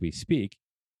happening as we speak.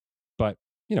 But,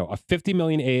 you know, a $50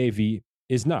 million AAV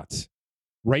is nuts.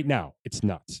 Right now, it's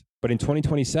nuts. But in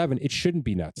 2027, it shouldn't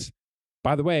be nuts.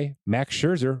 By the way, Max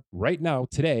Scherzer, right now,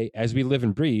 today, as we live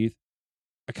and breathe,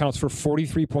 accounts for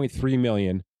 $43.3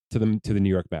 million to the New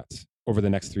York Mets over the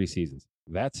next 3 seasons.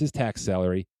 That's his tax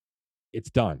salary. It's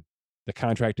done. The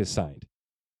contract is signed.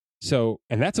 So,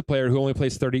 and that's a player who only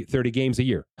plays 30 games a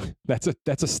year. That's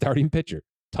a starting pitcher.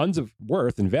 Tons of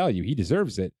worth and value. He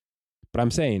deserves it. But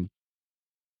I'm saying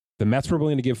the Mets were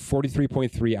willing to give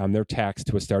 43.3 on their tax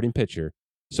to a starting pitcher.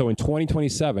 So in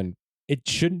 2027, it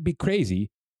shouldn't be crazy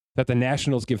that the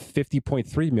Nationals give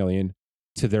 50.3 million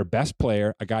to their best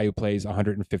player, a guy who plays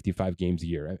 155 games a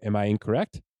year. Am I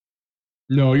incorrect?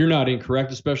 No, you're not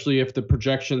incorrect, especially if the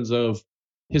projections of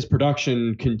his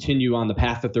production continue on the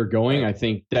path that they're going. Right. I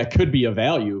think that could be a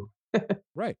value.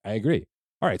 Right. I agree.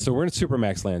 All right. So we're in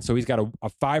Supermax land. So he's got a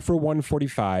 5 for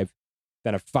 145,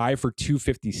 then a 5 for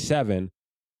 257.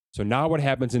 So now what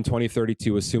happens in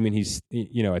 2032, assuming he's,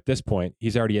 at this point,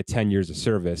 he's already at 10 years of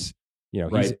service.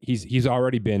 Right. He's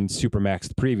already been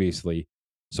Supermaxed previously.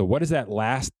 So what does that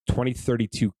last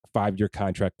 2032 5-year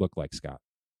contract look like, Scott?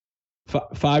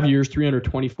 5 years,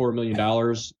 $324 million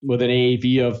with an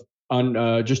AAV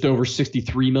of just over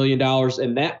 $63 million.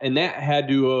 And that had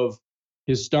to have,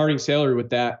 his starting salary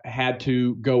with that had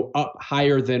to go up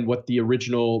higher than what the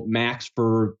original max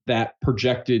for that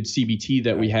projected CBT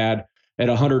that we had at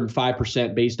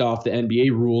 105% based off the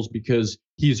NBA rules, because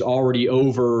he's already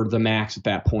over the max at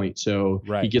that point. So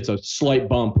he gets a slight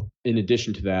bump in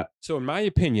addition to that. So in my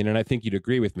opinion, and I think you'd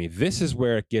agree with me, this is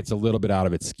where it gets a little bit out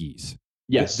of its skis.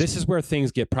 Yes. This is where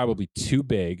things get probably too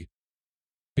big,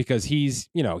 because he's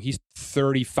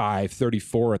 35,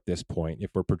 34 at this point, if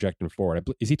we're projecting forward.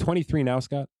 Is he 23 now,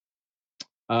 Scott?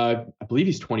 I believe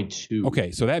he's 22.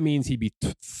 Okay, so that means he'd be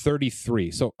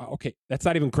 33. So, okay, that's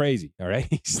not even crazy, all right?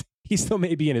 He still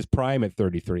may be in his prime at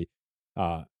 33,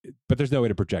 but there's no way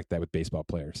to project that with baseball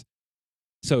players.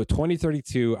 So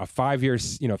 2032, a 5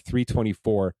 years,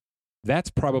 324, that's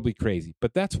probably crazy.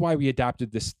 But that's why we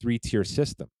adopted this 3-tier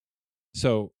system.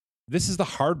 So this is the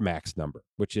hard max number,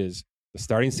 which is the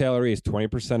starting salary is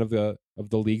 20% of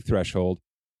the league threshold,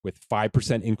 with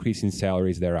 5% increase in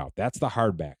salaries thereout. That's the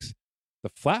hard max. The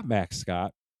flat max,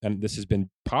 Scott, and this has been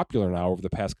popular now over the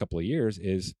past couple of years,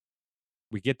 is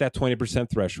we get that 20%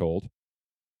 threshold,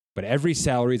 but every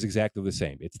salary is exactly the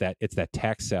same. It's that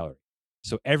tax salary.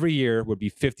 So every year would be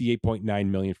 $58.9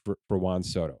 million for Juan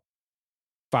Soto.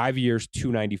 5 years,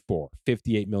 $294,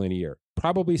 $58 million a year.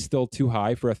 Probably still too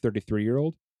high for a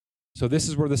 33-year-old. So this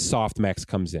is where the soft max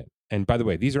comes in. And by the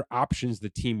way, these are options the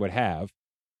team would have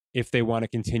if they want to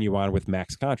continue on with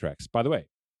max contracts. By the way,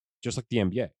 just like the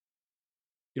NBA,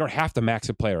 you don't have to max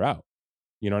a player out.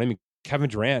 You know what I mean? Kevin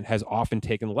Durant has often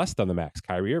taken less than the max.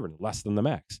 Kyrie Irving, less than the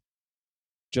max,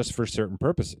 just for certain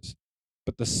purposes.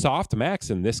 But the soft max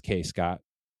in this case, Scott,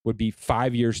 would be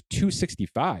 5 years,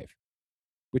 $265,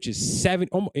 which is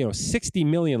 $60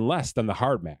 million less than the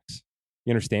hard max.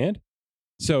 You understand?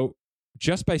 So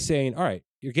just by saying, all right,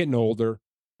 you're getting older,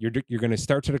 you're going to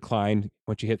start to decline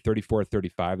once you hit 34 or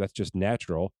 35. That's just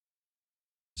natural.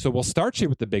 So we'll start you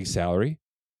with the big salary,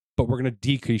 but we're going to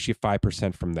decrease you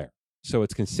 5% from there. So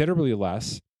it's considerably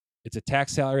less. It's a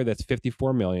tax salary that's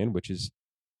 $54 million, which is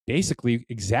basically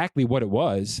exactly what it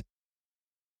was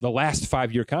the last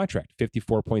 5-year contract,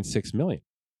 $54.6 million.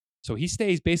 So he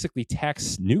stays basically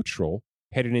tax neutral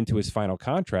headed into his final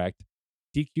contract,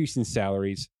 decreasing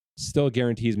salaries, still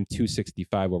guarantees him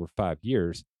 $265 over 5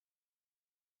 years.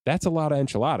 That's a lot of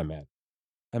enchilada, man.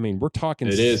 I mean, we're talking.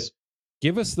 It is.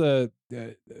 Give us the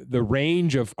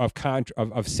range of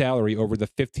salary over the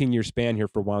 15-year span here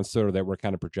for Juan Soto that we're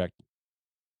kind of projecting.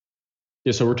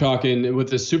 Yeah, so we're talking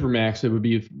with the Supermax, it would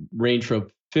be range from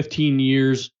 15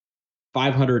 years,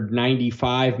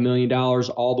 $595 million,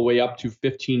 all the way up to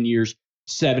 15 years,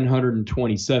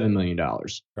 $727 million.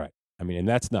 Right. I mean, and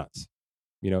that's nuts.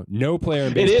 No player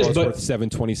in baseball is worth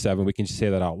 727. We can just say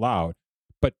that out loud.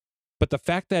 But the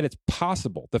fact that it's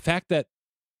possible, the fact that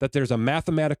there's a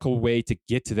mathematical way to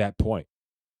get to that point.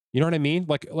 You know what I mean?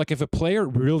 Like if a player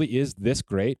really is this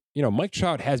great, Mike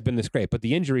Trout has been this great, but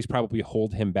the injuries probably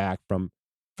hold him back from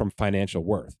financial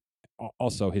worth.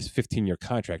 Also, his 15-year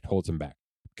contract holds him back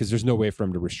because there's no way for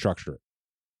him to restructure it.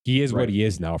 He is what he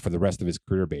is now for the rest of his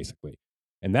career, basically.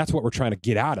 And that's what we're trying to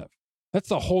get out of. That's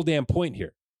the whole damn point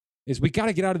here, is we got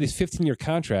to get out of these 15-year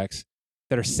contracts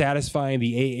that are satisfying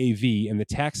the AAV and the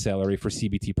tax salary for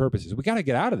CBT purposes. We got to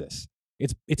get out of this.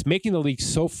 It's making the league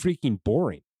so freaking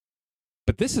boring.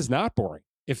 But this is not boring.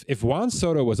 If Juan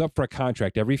Soto was up for a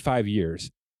contract every 5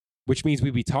 years, which means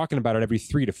we'd be talking about it every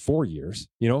 3 to 4 years,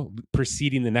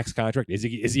 preceding the next contract. Is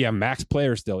he a max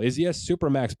player still? Is he a super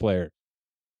max player?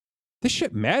 This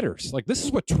shit matters. Like, this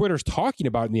is what Twitter's talking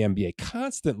about in the NBA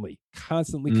constantly,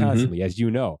 as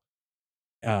you know.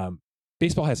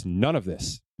 Baseball has none of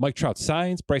this. Mike Trout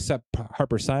signs, Bryce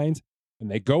Harper signs,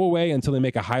 and they go away until they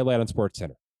make a highlight on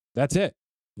SportsCenter. That's it.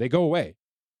 They go away.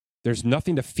 There's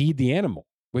nothing to feed the animal.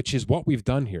 which is what we've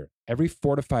done here. Every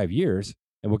 4 to 5 years,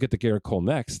 and we'll get to Garrett Cole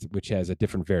next, which has a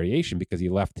different variation because he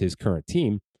left his current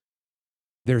team.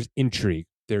 There's intrigue.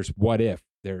 There's what if.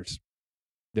 There's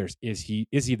is he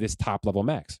this top level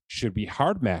max? Should we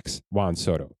hard max Juan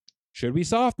Soto? Should we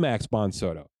soft max Juan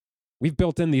Soto? We've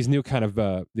built in these new kind of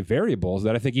the variables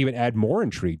that I think even add more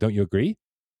intrigue. Don't you agree?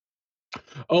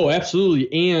 Oh,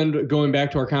 absolutely. And going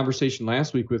back to our conversation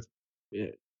last week with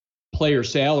player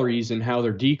salaries and how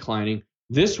they're declining,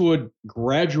 this would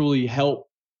gradually help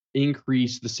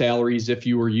increase the salaries if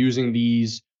you were using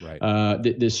these,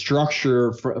 the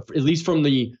structure, at least from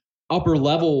the upper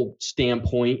level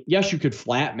standpoint. Yes, you could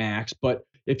flat max, but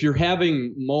if you're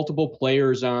having multiple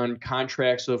players on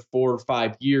contracts of 4 or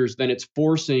 5 years, then it's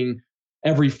forcing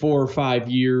every 4 or 5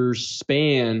 years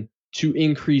span to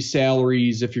increase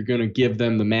salaries if you're going to give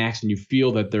them the max and you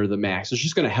feel that they're the max. It's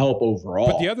just going to help overall.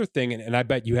 But the other thing, and I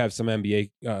bet you have some NBA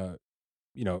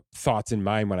thoughts in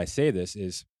mind when I say this,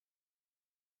 is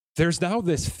there's now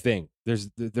this thing. There's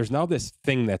now this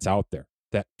thing that's out there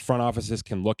that front offices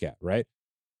can look at, right?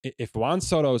 If Juan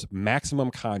Soto's maximum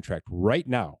contract right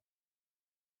now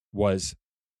was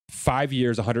 5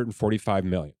 years, $145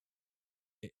 million,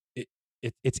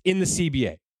 it's in the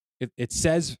CBA. It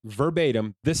says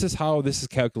verbatim, this is how this is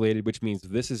calculated, which means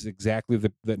this is exactly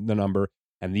the number,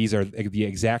 and these are the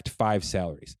exact 5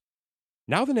 salaries.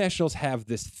 Now the Nationals have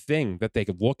this thing that they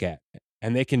could look at,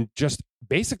 and they can just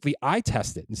basically eye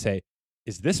test it and say,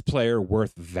 is this player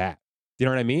worth that? You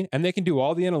know what I mean? And they can do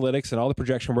all the analytics and all the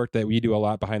projection work that we do a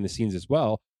lot behind the scenes as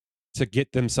well to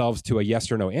get themselves to a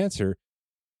yes or no answer.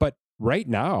 But right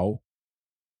now,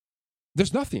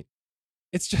 there's nothing.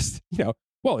 It's just,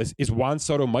 well, is Juan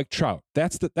Soto Mike Trout?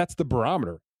 That's the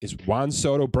barometer. Is Juan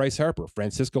Soto Bryce Harper,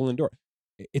 Francisco Lindor?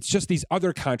 It's just these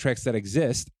other contracts that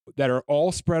exist that are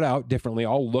all spread out differently,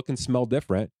 all look and smell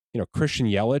different. Christian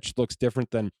Yelich looks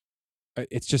different than,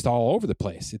 it's just all over the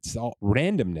place. It's all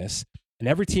randomness. And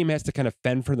every team has to kind of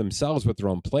fend for themselves with their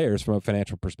own players from a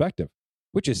financial perspective,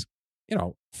 which is,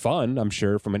 fun, I'm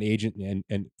sure, from an agent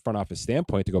and front office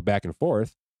standpoint to go back and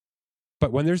forth.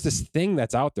 But when there's this thing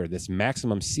that's out there, this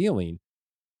maximum ceiling,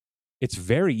 it's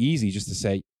very easy just to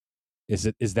say,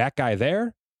 is that guy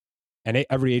there? And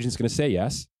every agent's going to say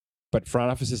yes, but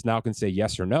front offices now can say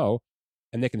yes or no,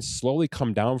 and they can slowly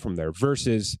come down from there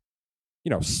versus,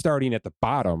 starting at the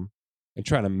bottom and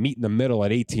trying to meet in the middle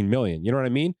at 18 million. You know what I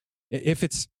mean? If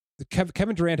it's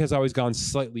Kevin Durant has always gone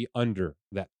slightly under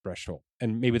that threshold,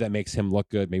 and maybe that makes him look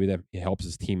good. Maybe that helps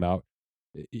his team out.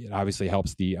 It obviously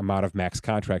helps the amount of max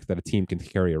contracts that a team can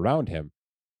carry around him.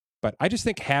 But I just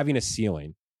think having a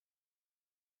ceiling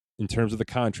in terms of the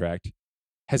contract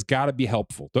has got to be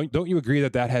helpful. Don't you agree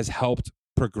that has helped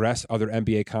progress other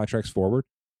NBA contracts forward?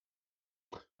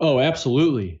 Oh,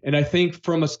 absolutely. And I think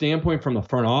from a standpoint from the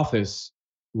front office,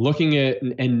 looking at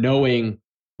and knowing,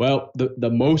 well,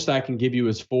 the most I can give you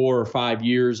is 4 or 5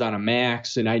 years on a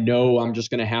max, and I know I'm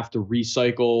just going to have to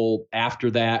recycle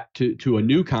after that to a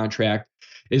new contract,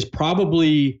 is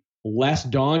probably less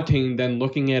daunting than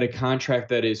looking at a contract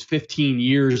that is 15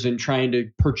 years and trying to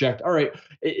project, all right,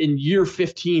 in year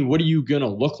 15, what are you going to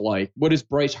look like? What is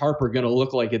Bryce Harper going to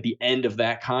look like at the end of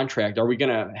that contract? Are we going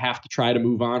to have to try to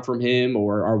move on from him,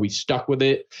 or are we stuck with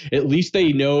it? At least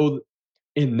they know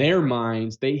in their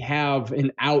minds they have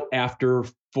an out after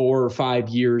 4 or 5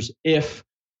 years if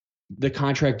the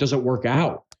contract doesn't work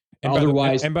out. And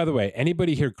otherwise, by the way,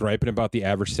 anybody here griping about the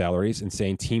average salaries and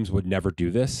saying teams would never do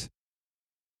this,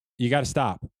 you got to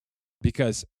stop,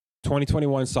 because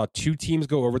 2021 saw 2 teams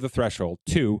go over the threshold,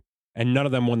 2, and none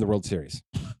of them won the World Series.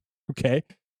 Okay?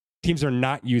 Teams are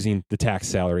not using the tax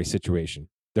salary situation.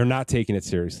 They're not taking it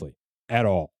seriously at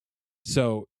all.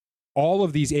 So all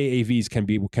of these AAVs can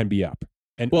be up,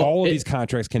 and all of these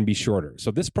contracts can be shorter. So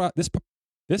this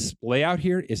layout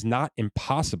here is not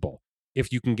impossible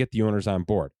if you can get the owners on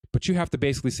board. But you have to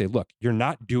basically say, look, you're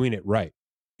not doing it right.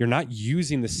 You're not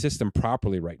using the system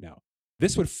properly right now.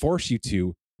 This would force you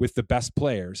to with the best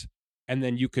players, and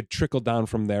then you could trickle down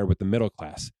from there with the middle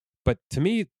class. But to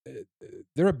me,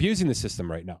 they're abusing the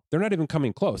system right now. They're not even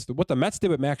coming close. What the Mets did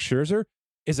with Max Scherzer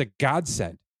is a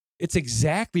godsend. It's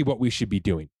exactly what we should be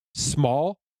doing.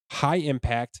 Small, high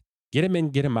impact, get him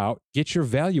in, get him out, get your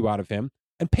value out of him,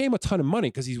 and pay him a ton of money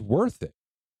because he's worth it.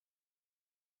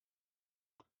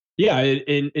 Yeah,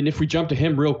 and if we jump to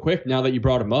him real quick, now that you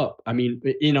brought him up, I mean,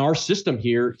 in our system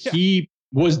here, he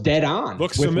was dead on.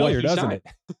 Looks familiar, doesn't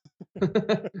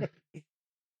it?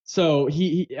 So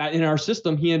he in our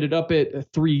system, he ended up at a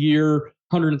 3-year,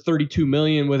 $132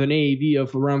 million with an AAV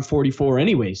of around 44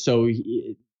 anyway. So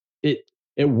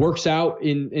it works out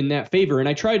in that favor. And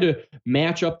I tried to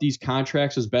match up these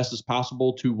contracts as best as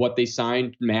possible to what they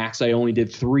signed. Max, I only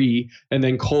did 3, and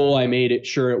then Cole, I made it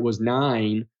sure it was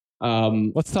 9.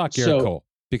 Let's talk Garrett Cole,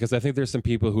 because I think there's some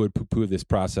people who would poo-poo this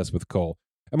process with Cole.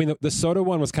 I mean, the Soto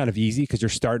one was kind of easy because you're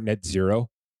starting at 0.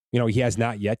 He has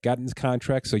not yet gotten his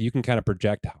contract, so you can kind of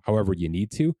project however you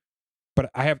need to. But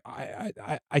I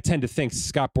tend to think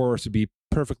Scott Boras would be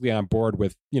perfectly on board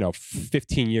with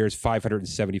 15 years,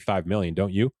 $575 million,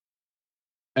 don't you?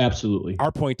 Absolutely.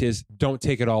 Our point is, don't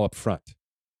take it all up front.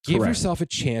 Give Correct. yourself a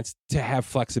chance to have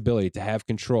flexibility, to have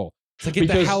control. So get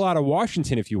the hell out of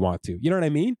Washington if you want to. You know what I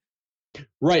mean?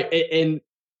 Right. And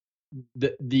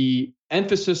the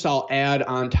emphasis I'll add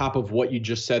on top of what you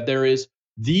just said there is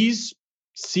these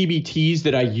CBTs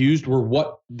that I used were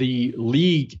what the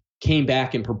league came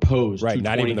back and proposed. Right.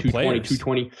 Not even the players.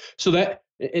 220. So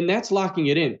that's locking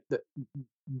it in.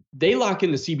 They lock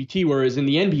in the CBT, whereas in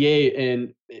the NBA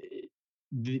and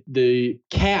the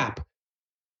cap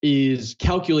is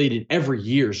calculated every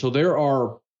year. So there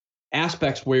are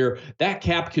aspects where that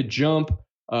cap could jump.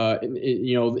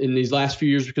 In these last few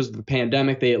years, because of the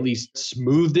pandemic, they at least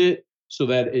smoothed it so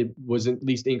that it was at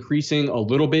least increasing a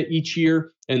little bit each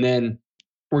year. And then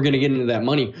we're going to get into that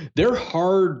money. They're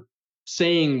hard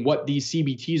saying what these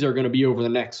CBTs are going to be over the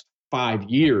next 5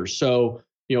 years. So,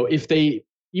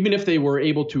 even if they were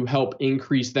able to help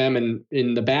increase them, and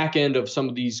in the back end of some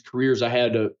of these careers, I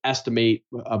had to estimate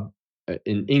an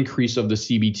increase of the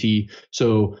CBT.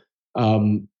 So,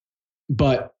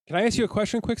 but can I ask you a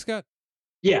question quick, Scott?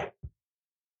 Yeah.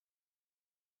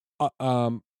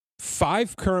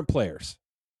 5 current players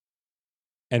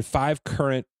and 5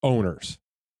 current owners.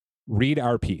 Read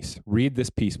our piece. Read this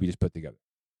piece we just put together.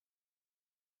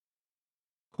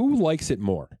 Who likes it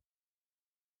more?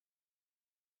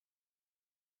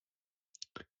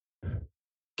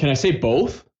 Can I say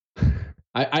both?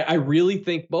 I really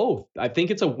think both. I think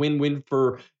it's a win-win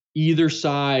for either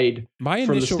side. My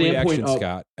initial reaction,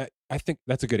 Scott, I think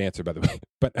that's a good answer, by the way.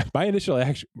 But my initial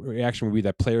reaction would be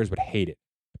that players would hate it,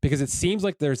 because it seems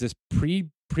like there's this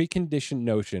preconditioned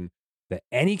notion that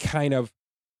any kind of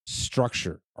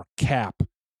structure or cap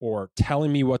or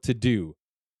telling me what to do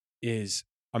is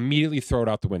immediately thrown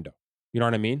out the window. You know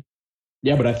what I mean?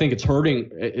 Yeah, but I think it's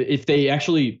hurting if they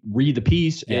actually read the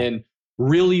piece and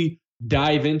really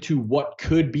dive into what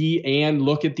could be and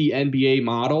look at the NBA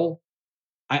model.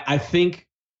 I think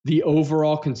the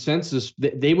overall consensus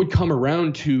that they would come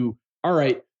around to, all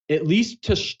right, at least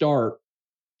to start,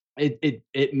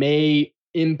 it may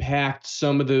impact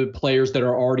some of the players that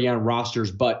are already on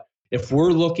rosters. But if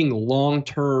we're looking long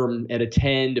term at a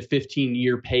 10 to 15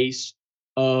 year pace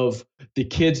of the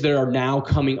kids that are now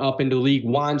coming up into the league,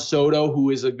 Juan Soto, who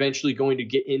is eventually going to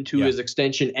get into his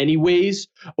extension anyways,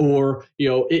 or,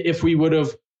 if we would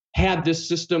have had this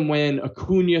system when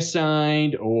Acuna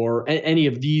signed, or any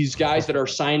of these guys that are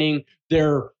signing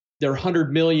their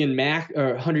 $100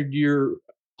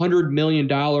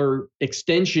 million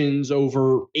extensions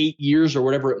over 8 years or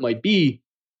whatever it might be,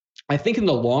 I think in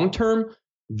the long term,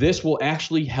 this will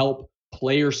actually help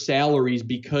player salaries,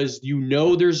 because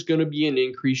there's going to be an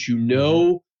increase.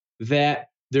 That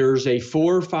there's a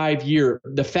 4 or 5 year.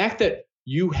 The fact that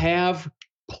you have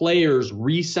players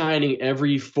re-signing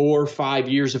every 4 or 5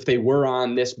 years, if they were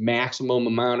on this maximum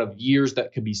amount of years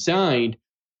that could be signed,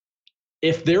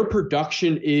 if their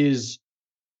production is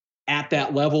at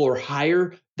that level or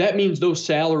higher, that means those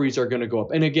salaries are going to go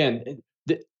up. And again,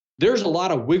 there's a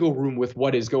lot of wiggle room with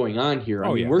what is going on here.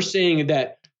 I mean, we're saying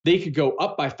that they could go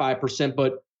up by 5%,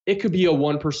 but it could be a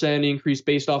 1% increase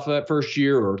based off of that first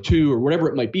year, or 2, or whatever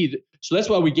it might be. So that's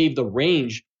why we gave the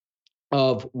range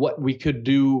of what we could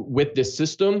do with this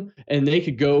system, and they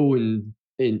could go and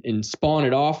spawn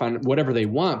it off on whatever they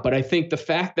want. But I think the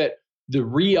fact that the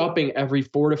re-upping every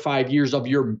 4 to 5 years of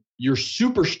your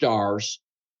superstars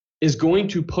is going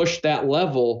to push that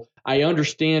level. I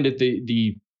understand at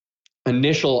the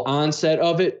initial onset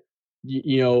of it,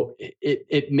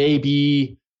 it may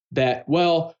be that,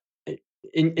 well,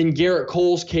 in Garrett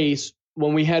Cole's case,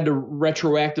 when we had to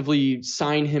retroactively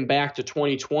sign him back to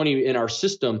 2020 in our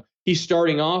system, he's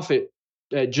starting off at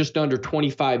just under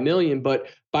 25 million, but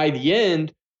by the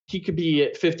end he could be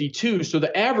at 52. So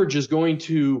the average is going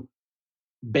to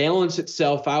balance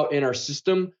itself out in our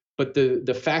system. But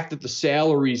the fact that the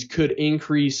salaries could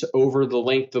increase over the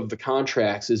length of the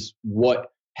contracts is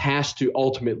what has to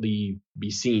ultimately be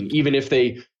seen. Even if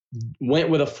they went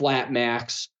with a flat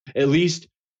max, at least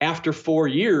after 4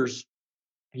 years,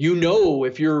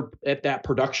 if you're at that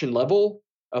production level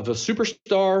of a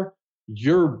superstar,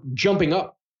 you're jumping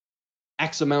up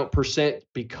X amount percent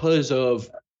because of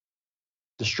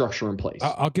the structure in place.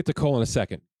 I'll get to Cole in a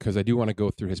second because I do want to go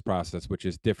through his process, which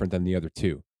is different than the other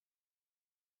two.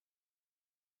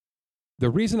 The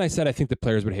reason I said I think the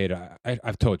players would hate it,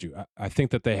 I've told you, I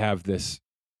think that they have this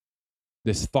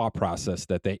thought process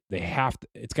that they have to,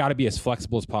 it's got to be as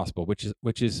flexible as possible,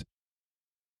 which is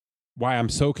why I'm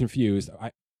so confused.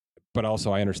 But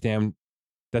also I understand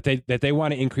that they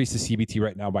want to increase the CBT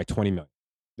right now by 20 million.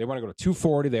 They want to go to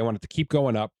 240. They want it to keep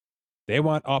going up. They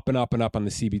want up and up and up on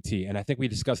the CBT. And I think we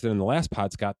discussed it in the last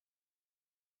pod, Scott.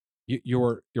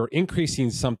 You're increasing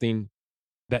something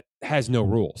that has no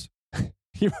rules.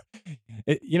 You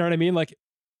know what I mean? Like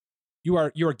you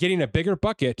are getting a bigger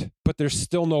bucket, but there's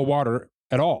still no water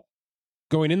at all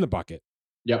going in the bucket.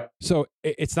 Yep. So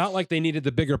it's not like they needed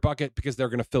the bigger bucket because they're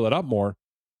going to fill it up more.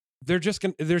 There's just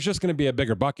going to be a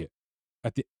bigger bucket.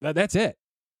 That's it.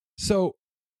 So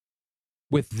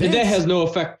with this, and that has no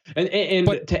effect. And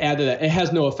but, to add to that, it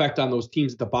has no effect on those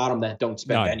teams at the bottom that don't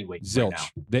spend anyway.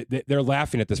 Zilch. Right, they're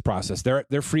laughing at this process. They're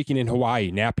freaking in Hawaii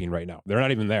napping right now. They're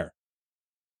not even there.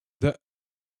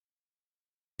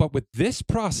 But with this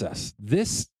process,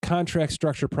 this contract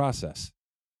structure process,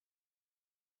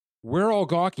 we're all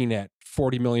gawking at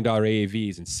 $40 million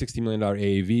AAVs and $60 million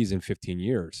AAVs in 15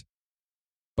 years.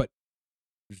 But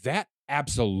that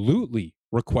absolutely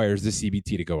requires the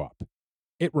CBT to go up.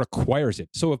 It requires it.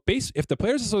 So if the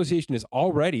Players Association is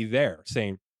already there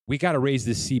saying, we got to raise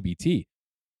this CBT,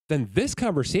 then this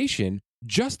conversation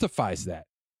justifies that.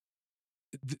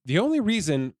 The only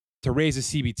reason to raise a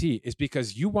CBT is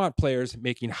because you want players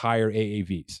making higher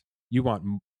AAVs. You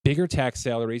want bigger tax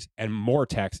salaries and more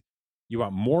tax. You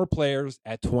want more players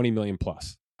at 20 million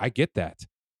plus. I get that.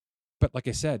 But like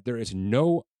I said, there's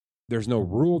no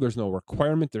rule, there's no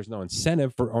requirement, there's no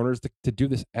incentive for owners to do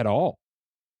this at all.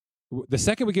 The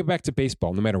second we get back to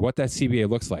baseball, no matter what that CBA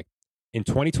looks like, in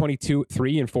 2022,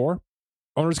 3 and 4,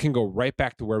 owners can go right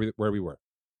back to where we were.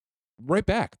 Right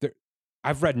back.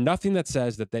 I've read nothing that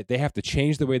says that they have to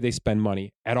change the way they spend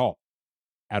money at all.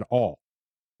 At all.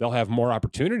 They'll have more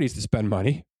opportunities to spend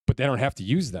money, but they don't have to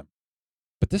use them.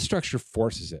 But this structure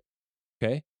forces it,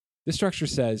 okay? This structure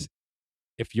says,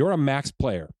 if you're a max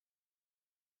player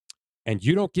and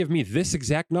you don't give me this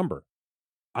exact number,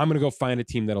 I'm going to go find a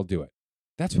team that'll do it.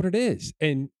 That's what it is.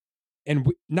 And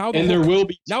there will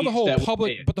be now the whole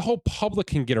public, but the whole public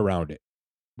can get around it.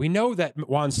 We know that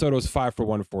Juan Soto's 5 for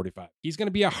 145. He's going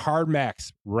to be a hard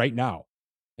max right now.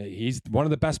 He's one of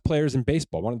the best players in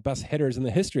baseball, one of the best hitters in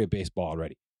the history of baseball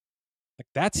already. Like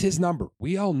that's his number.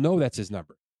 We all know that's his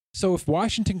number. So if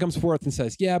Washington comes forth and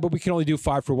says, yeah, but we can only do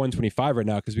 5 for 125 right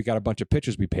now because we got a bunch of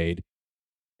pitchers we paid,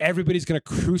 everybody's going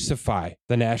to crucify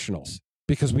the Nationals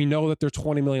because we know that they're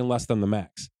 20 million less than the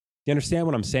max. You understand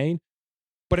what I'm saying?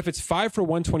 But if it's 5 for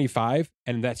 125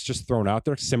 and that's just thrown out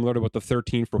there, similar to what the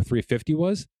 13 for 350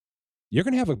 was, you're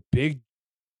going to have a big,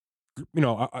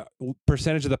 a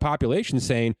percentage of the population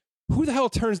saying, who the hell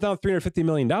turns down $350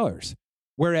 million?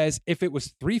 Whereas if it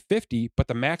was 350, but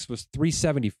the max was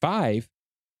 375,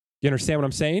 you understand what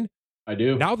I'm saying? I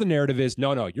do. Now the narrative is,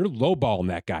 no, you're lowballing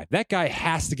that guy. That guy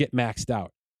has to get maxed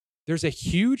out. There's a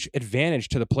huge advantage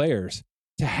to the players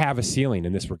to have a ceiling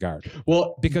in this regard.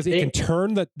 Well, because it can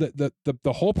turn the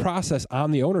whole process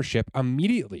on the ownership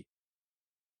immediately.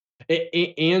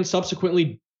 And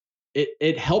subsequently,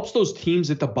 it helps those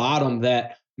teams at the bottom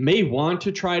that may want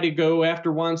to try to go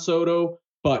after Juan Soto,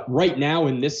 but right now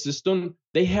in this system,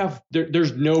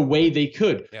 there's no way they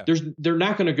could. Yeah. They're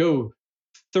not going to go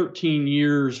 13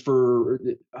 years for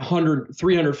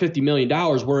 $350 million.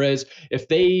 Whereas if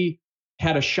they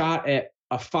had a shot at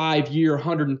a 5-year,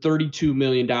 $132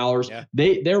 million, yeah,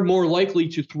 they're more likely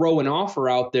to throw an offer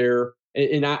out there.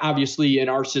 And obviously in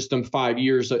our system, 5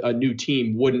 years, a new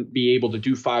team wouldn't be able to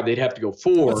do 5. They'd have to go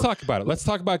 4. Let's talk about it. Let's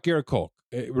talk about Garrett Cole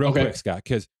real quick, Scott,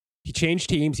 because he changed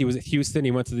teams. He was at Houston.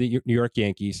 He went to the New York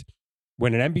Yankees.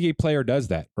 When an NBA player does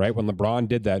that, right? When LeBron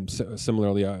did that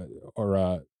similarly,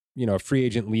 a free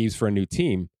agent leaves for a new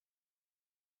team,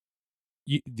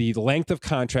 the length of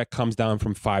contract comes down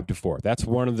from 5 to 4. That's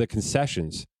one of the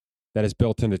concessions that is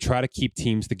built in to try to keep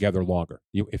teams together longer.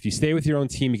 If you stay with your own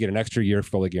team, you get an extra year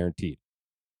fully guaranteed.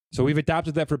 So we've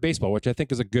adopted that for baseball, which I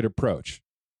think is a good approach.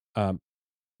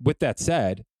 With that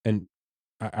said, and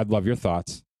I'd love your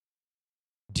thoughts,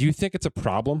 do you think it's a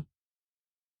problem?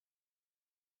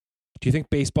 Do you think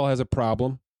baseball has a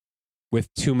problem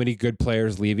with too many good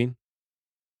players leaving?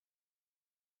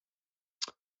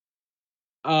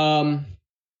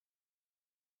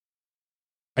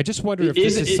 I just wonder if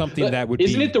this is something that would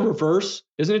Isn't it the reverse?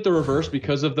 Isn't it the reverse?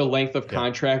 Because of the length of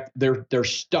contract, they're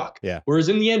stuck. Yeah. Whereas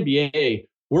in the NBA,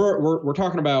 We're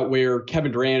talking about where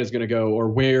Kevin Durant is going to go, or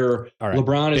where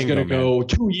LeBron is going to go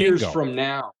 2 years from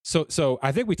now. So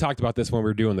I think we talked about this when we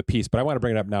were doing the piece, but I want to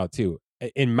bring it up now too.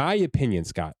 In my opinion,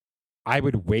 Scott, I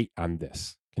would wait on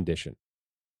this condition.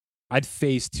 I'd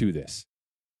phase 2 this.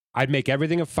 I'd make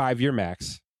everything a 5-year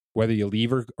max, whether you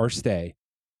leave or stay.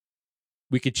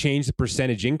 We could change the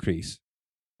percentage increase,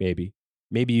 maybe.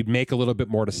 Maybe you'd make a little bit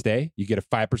more to stay. You get a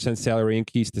 5% salary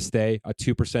increase to stay, a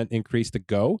 2% increase to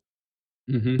go.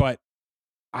 Mm-hmm. But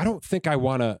I don't think I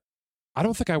want a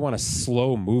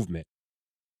slow movement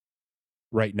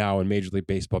right now in Major League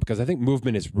Baseball, because I think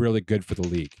movement is really good for the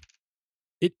league.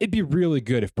 It'd be really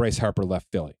good if Bryce Harper left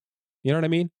Philly. You know what I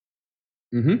mean?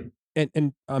 Mm-hmm.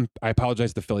 And I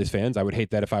apologize to Phillies fans. I would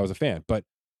hate that if I was a fan, but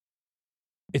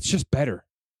it's just better.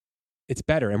 It's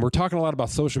better. And we're talking a lot about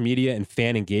social media and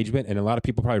fan engagement, and a lot of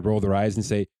people probably roll their eyes and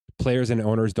say players and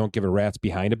owners don't give a rat's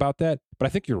behind about that. But I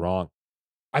think you're wrong.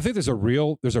 I think there's a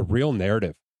real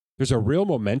narrative. There's a real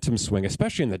momentum swing,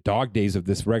 especially in the dog days of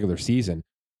this regular season,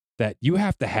 that you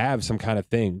have to have some kind of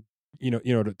thing,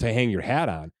 to hang your hat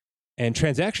on. And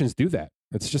transactions do that.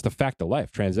 It's just a fact of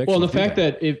life. Transactions. Well, the fact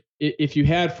that if you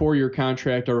had 4-year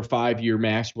contract or a 5-year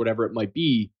max, whatever it might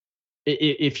be,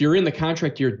 if you're in the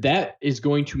contract year, that is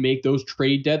going to make those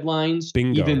trade deadlines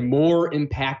even more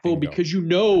impactful, because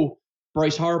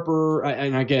Bryce Harper,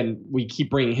 and again, we keep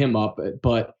bringing him up,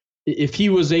 but if he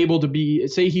was able to be,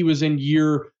 say he was in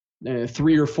year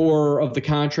 3 or 4 of the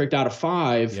contract out of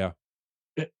 5,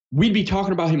 we'd be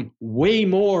talking about him way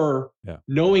more,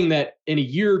 knowing that in a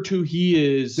year or 2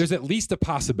 there's at least a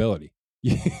possibility.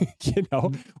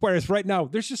 Whereas right now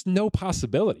there's just no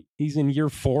possibility. He's in year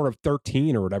 4 of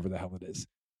 13 or whatever the hell it is.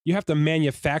 You have to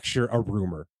manufacture a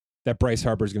rumor that Bryce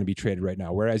Harper is going to be traded right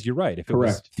now. Whereas you're right, if it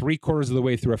was 3/4 of the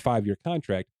way through a 5-year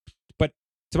contract. But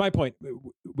to my point,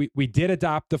 we did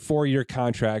adopt the 4-year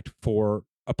contract for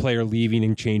a player leaving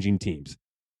and changing teams.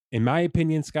 In my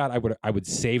opinion, Scott, I would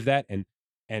save that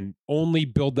and only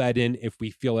build that in if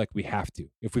we feel like we have to.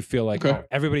 If we feel like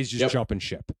everybody's just jumping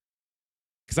ship.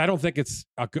 Because I don't think it's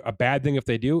a bad thing if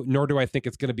they do, nor do I think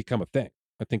it's going to become a thing.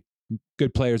 I think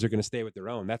good players are going to stay with their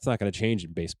own. That's not going to change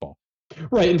in baseball.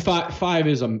 Right, and 5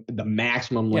 is the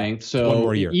maximum length. So 1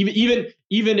 more year.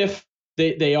 Even if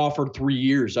they offered 3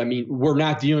 years, I mean, we're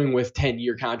not dealing with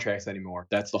 10-year contracts anymore.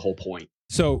 That's the whole point.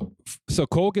 So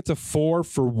Cole gets a 4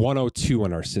 for 102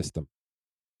 in our system,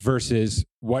 versus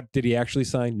what did he actually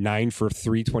sign? 9 for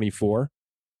 324.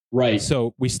 Right.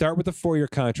 So we start with a 4-year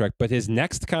contract, but his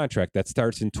next contract that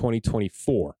starts in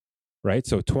 2024, right?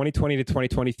 So 2020 to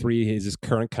 2023 is his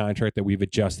current contract that we've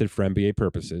adjusted for NBA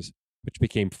purposes, which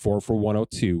became 4 for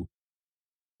 102.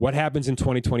 What happens in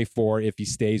 2024 if he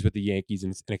stays with the Yankees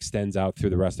and extends out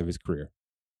through the rest of his career?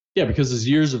 Yeah, because his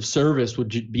years of service would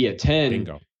be at 10.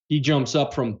 Bingo. He jumps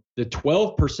up from the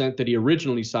 12% that he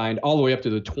originally signed all the way up to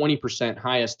the 20%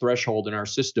 highest threshold in our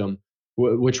system,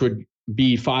 which would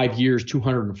be 5 years,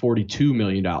 $242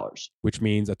 million. Which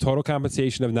means a total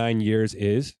compensation of 9 years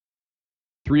is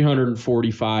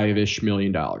 $345-ish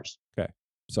million. Okay.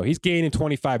 So he's gaining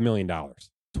 $25 million,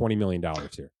 $20 million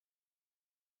here.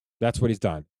 That's what he's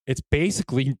done. It's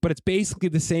basically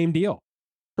the same deal,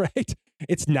 right?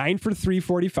 It's 9 for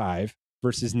 345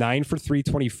 versus 9 for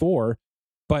 324,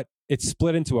 but it's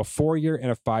split into a 4-year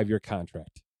and a 5-year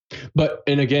contract.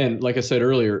 And again, like I said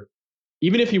earlier,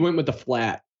 even if he went with the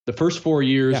flat, the first 4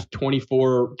 years, 20,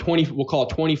 we'll call it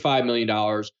 $25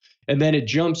 million. And then it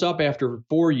jumps up after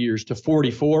 4 years to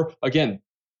 44. Again,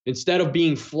 instead of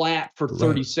being flat for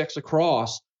 36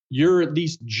 across, you're at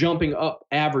least jumping up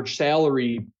average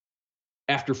salary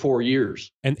after 4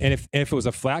 years. And if it was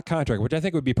a flat contract, which I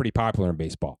think would be pretty popular in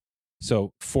baseball.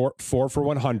 So 4 for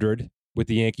 100 with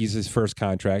the Yankees, his first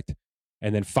contract,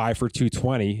 and then 5 for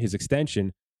 220, his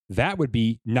extension, that would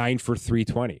be 9 for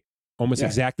 320. Almost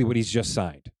exactly what he's just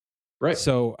signed. Right.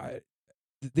 So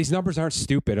these numbers aren't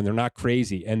stupid and they're not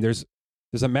crazy. And there's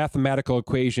a mathematical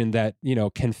equation that,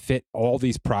 can fit all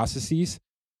these processes.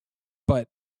 But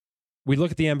we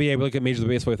look at the NBA, we look at Major League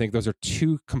Baseball, I think those are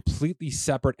 2 completely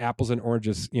separate apples and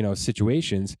oranges,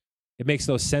 situations. It makes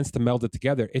no sense to meld it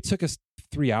together. It took us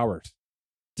 3 hours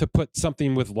to put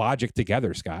something with logic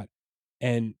together, Scott.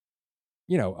 And,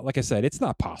 like I said, it's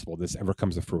not possible this ever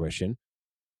comes to fruition.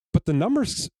 But the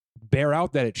numbers bear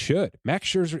out that it should. Max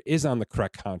Scherzer is on the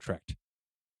correct contract.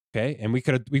 Okay. And we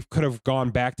could have gone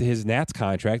back to his Nats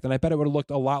contract, and I bet it would have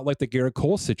looked a lot like the Garrett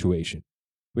Cole situation,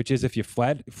 which is if you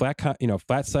flat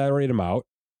salaried him out,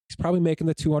 he's probably making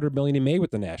the $200 million he made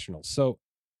with the Nationals. So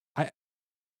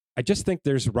I just think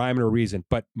there's rhyme and a reason,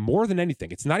 but more than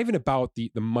anything, it's not even about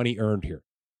the money earned here.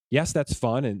 Yes, that's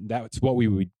fun, and that's what we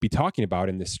would be talking about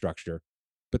in this structure.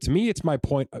 But to me, it's my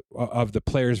point of the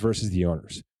players versus the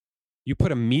owners. You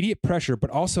put immediate pressure, but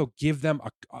also give them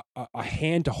a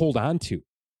hand to hold on to.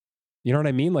 You know what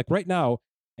I mean? Like right now,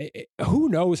 who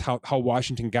knows how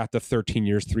Washington got the 13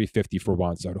 years, $350 for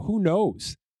Juan Soto? Who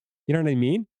knows? You know what I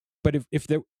mean? But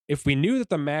if we knew that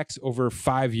the max over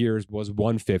 5 years was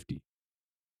 $150,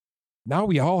 now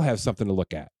we all have something to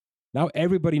look at. Now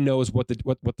everybody knows what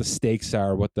the stakes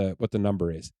are, what the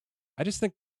number is. I just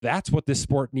think that's what this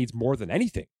sport needs more than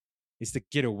anything, is to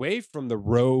get away from the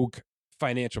rogue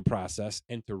financial process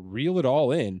and to reel it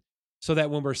all in, so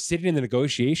that when we're sitting in the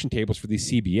negotiation tables for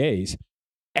these CBAs,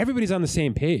 everybody's on the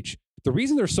same page. The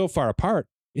reason they're so far apart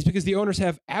is because the owners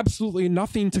have absolutely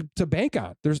nothing to bank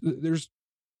on. There's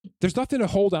nothing to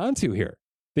hold on to here.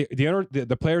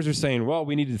 The players are saying, well,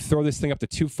 we need to throw this thing up to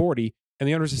 240, and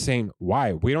the owners are saying,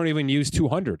 why? We don't even use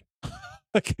 200.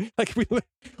 like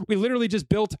we literally just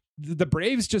built, the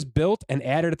Braves just built and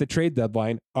added at the trade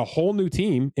deadline a whole new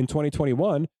team in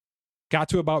 2021, got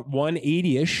to about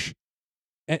 180-ish,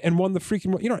 and won the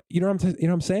freaking, you know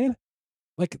what I'm saying?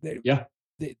 Like,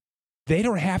 they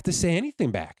don't have to say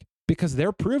anything back, because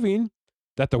they're proving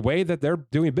that the way that they're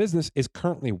doing business is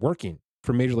currently working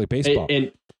for Major League Baseball.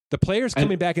 And the players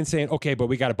coming back and saying, okay, but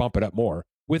we got to bump it up more,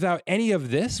 without any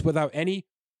of this,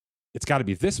 it's got to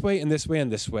be this way and this way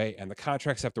and this way, and the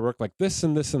contracts have to work like this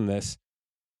and this and this.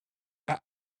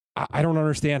 I don't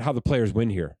understand how the players win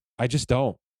here. I just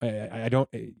don't. I don't.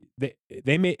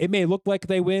 It may look like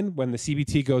they win when the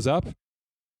CBT goes up,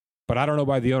 but I don't know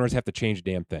why the owners have to change a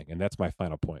damn thing. And that's my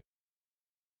final point.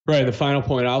 Right. The final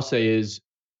point I'll say is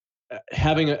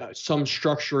having some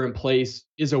structure in place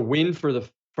is a win from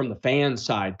the fan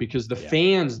side, because the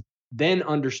fans then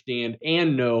understand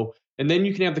and know, and then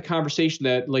you can have the conversation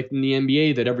that, like in the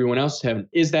NBA, that everyone else is having.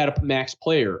 Is that a max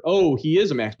player? Oh, he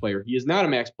is a max player. He is not a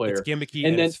max player. It's gimmicky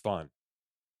and it's fun.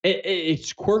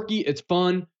 It's quirky, it's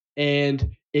fun,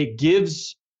 and it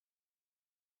gives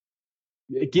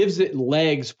it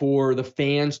legs for the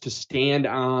fans to stand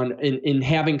on in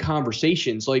having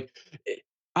conversations. Like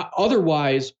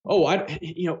otherwise, like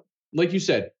you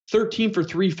said, 13 for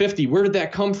 350. Where did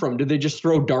that come from? Did they just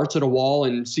throw darts at a wall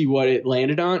and see what it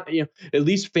landed on? At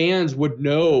least fans would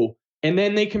know, and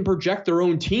then they can project their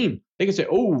own team. They can say,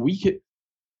 "Oh, we could."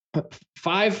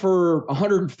 5 for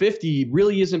 150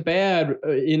 really isn't bad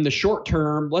in the short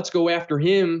term. Let's go after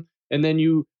him. And then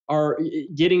you are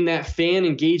getting that fan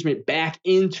engagement back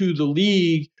into the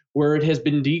league where it has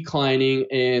been declining.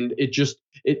 And I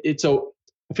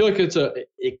feel like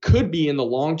it could be in the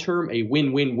long term a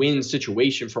win-win-win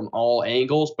situation from all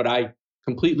angles. But I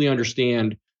completely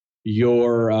understand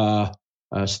your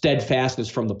steadfastness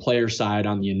from the player side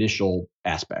on the initial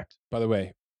aspect. By the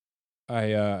way, I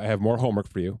have more homework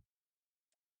for you.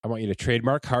 I want you to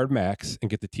trademark Hard Max and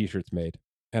get the T-shirts made.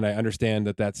 And I understand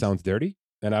that sounds dirty,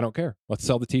 and I don't care. Let's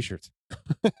sell the T-shirts.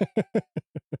 All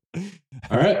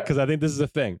right. Because I think this is a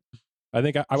thing. I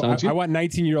think I want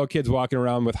 19-year-old kids walking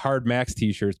around with Hard Max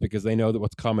T-shirts because they know that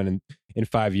what's coming in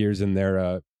 5 years in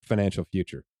their financial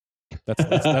future.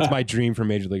 That's my dream for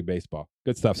Major League Baseball.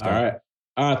 Good stuff, Scott.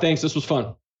 All right. Thanks. This was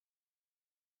fun.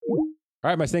 All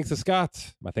right, my thanks to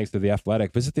Scott. My thanks to The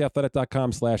Athletic. Visit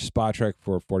theathletic.com/SpotTrack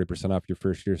for 40% off your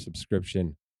first year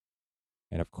subscription.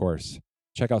 And of course,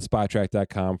 check out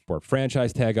SpotTrack.com for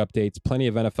franchise tag updates, plenty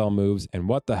of NFL moves, and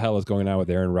what the hell is going on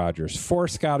with Aaron Rodgers. For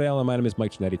Scott Allen, my name is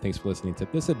Mike Giannetti. Thanks for listening to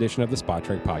this edition of the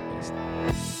SpotTrack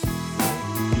Podcast.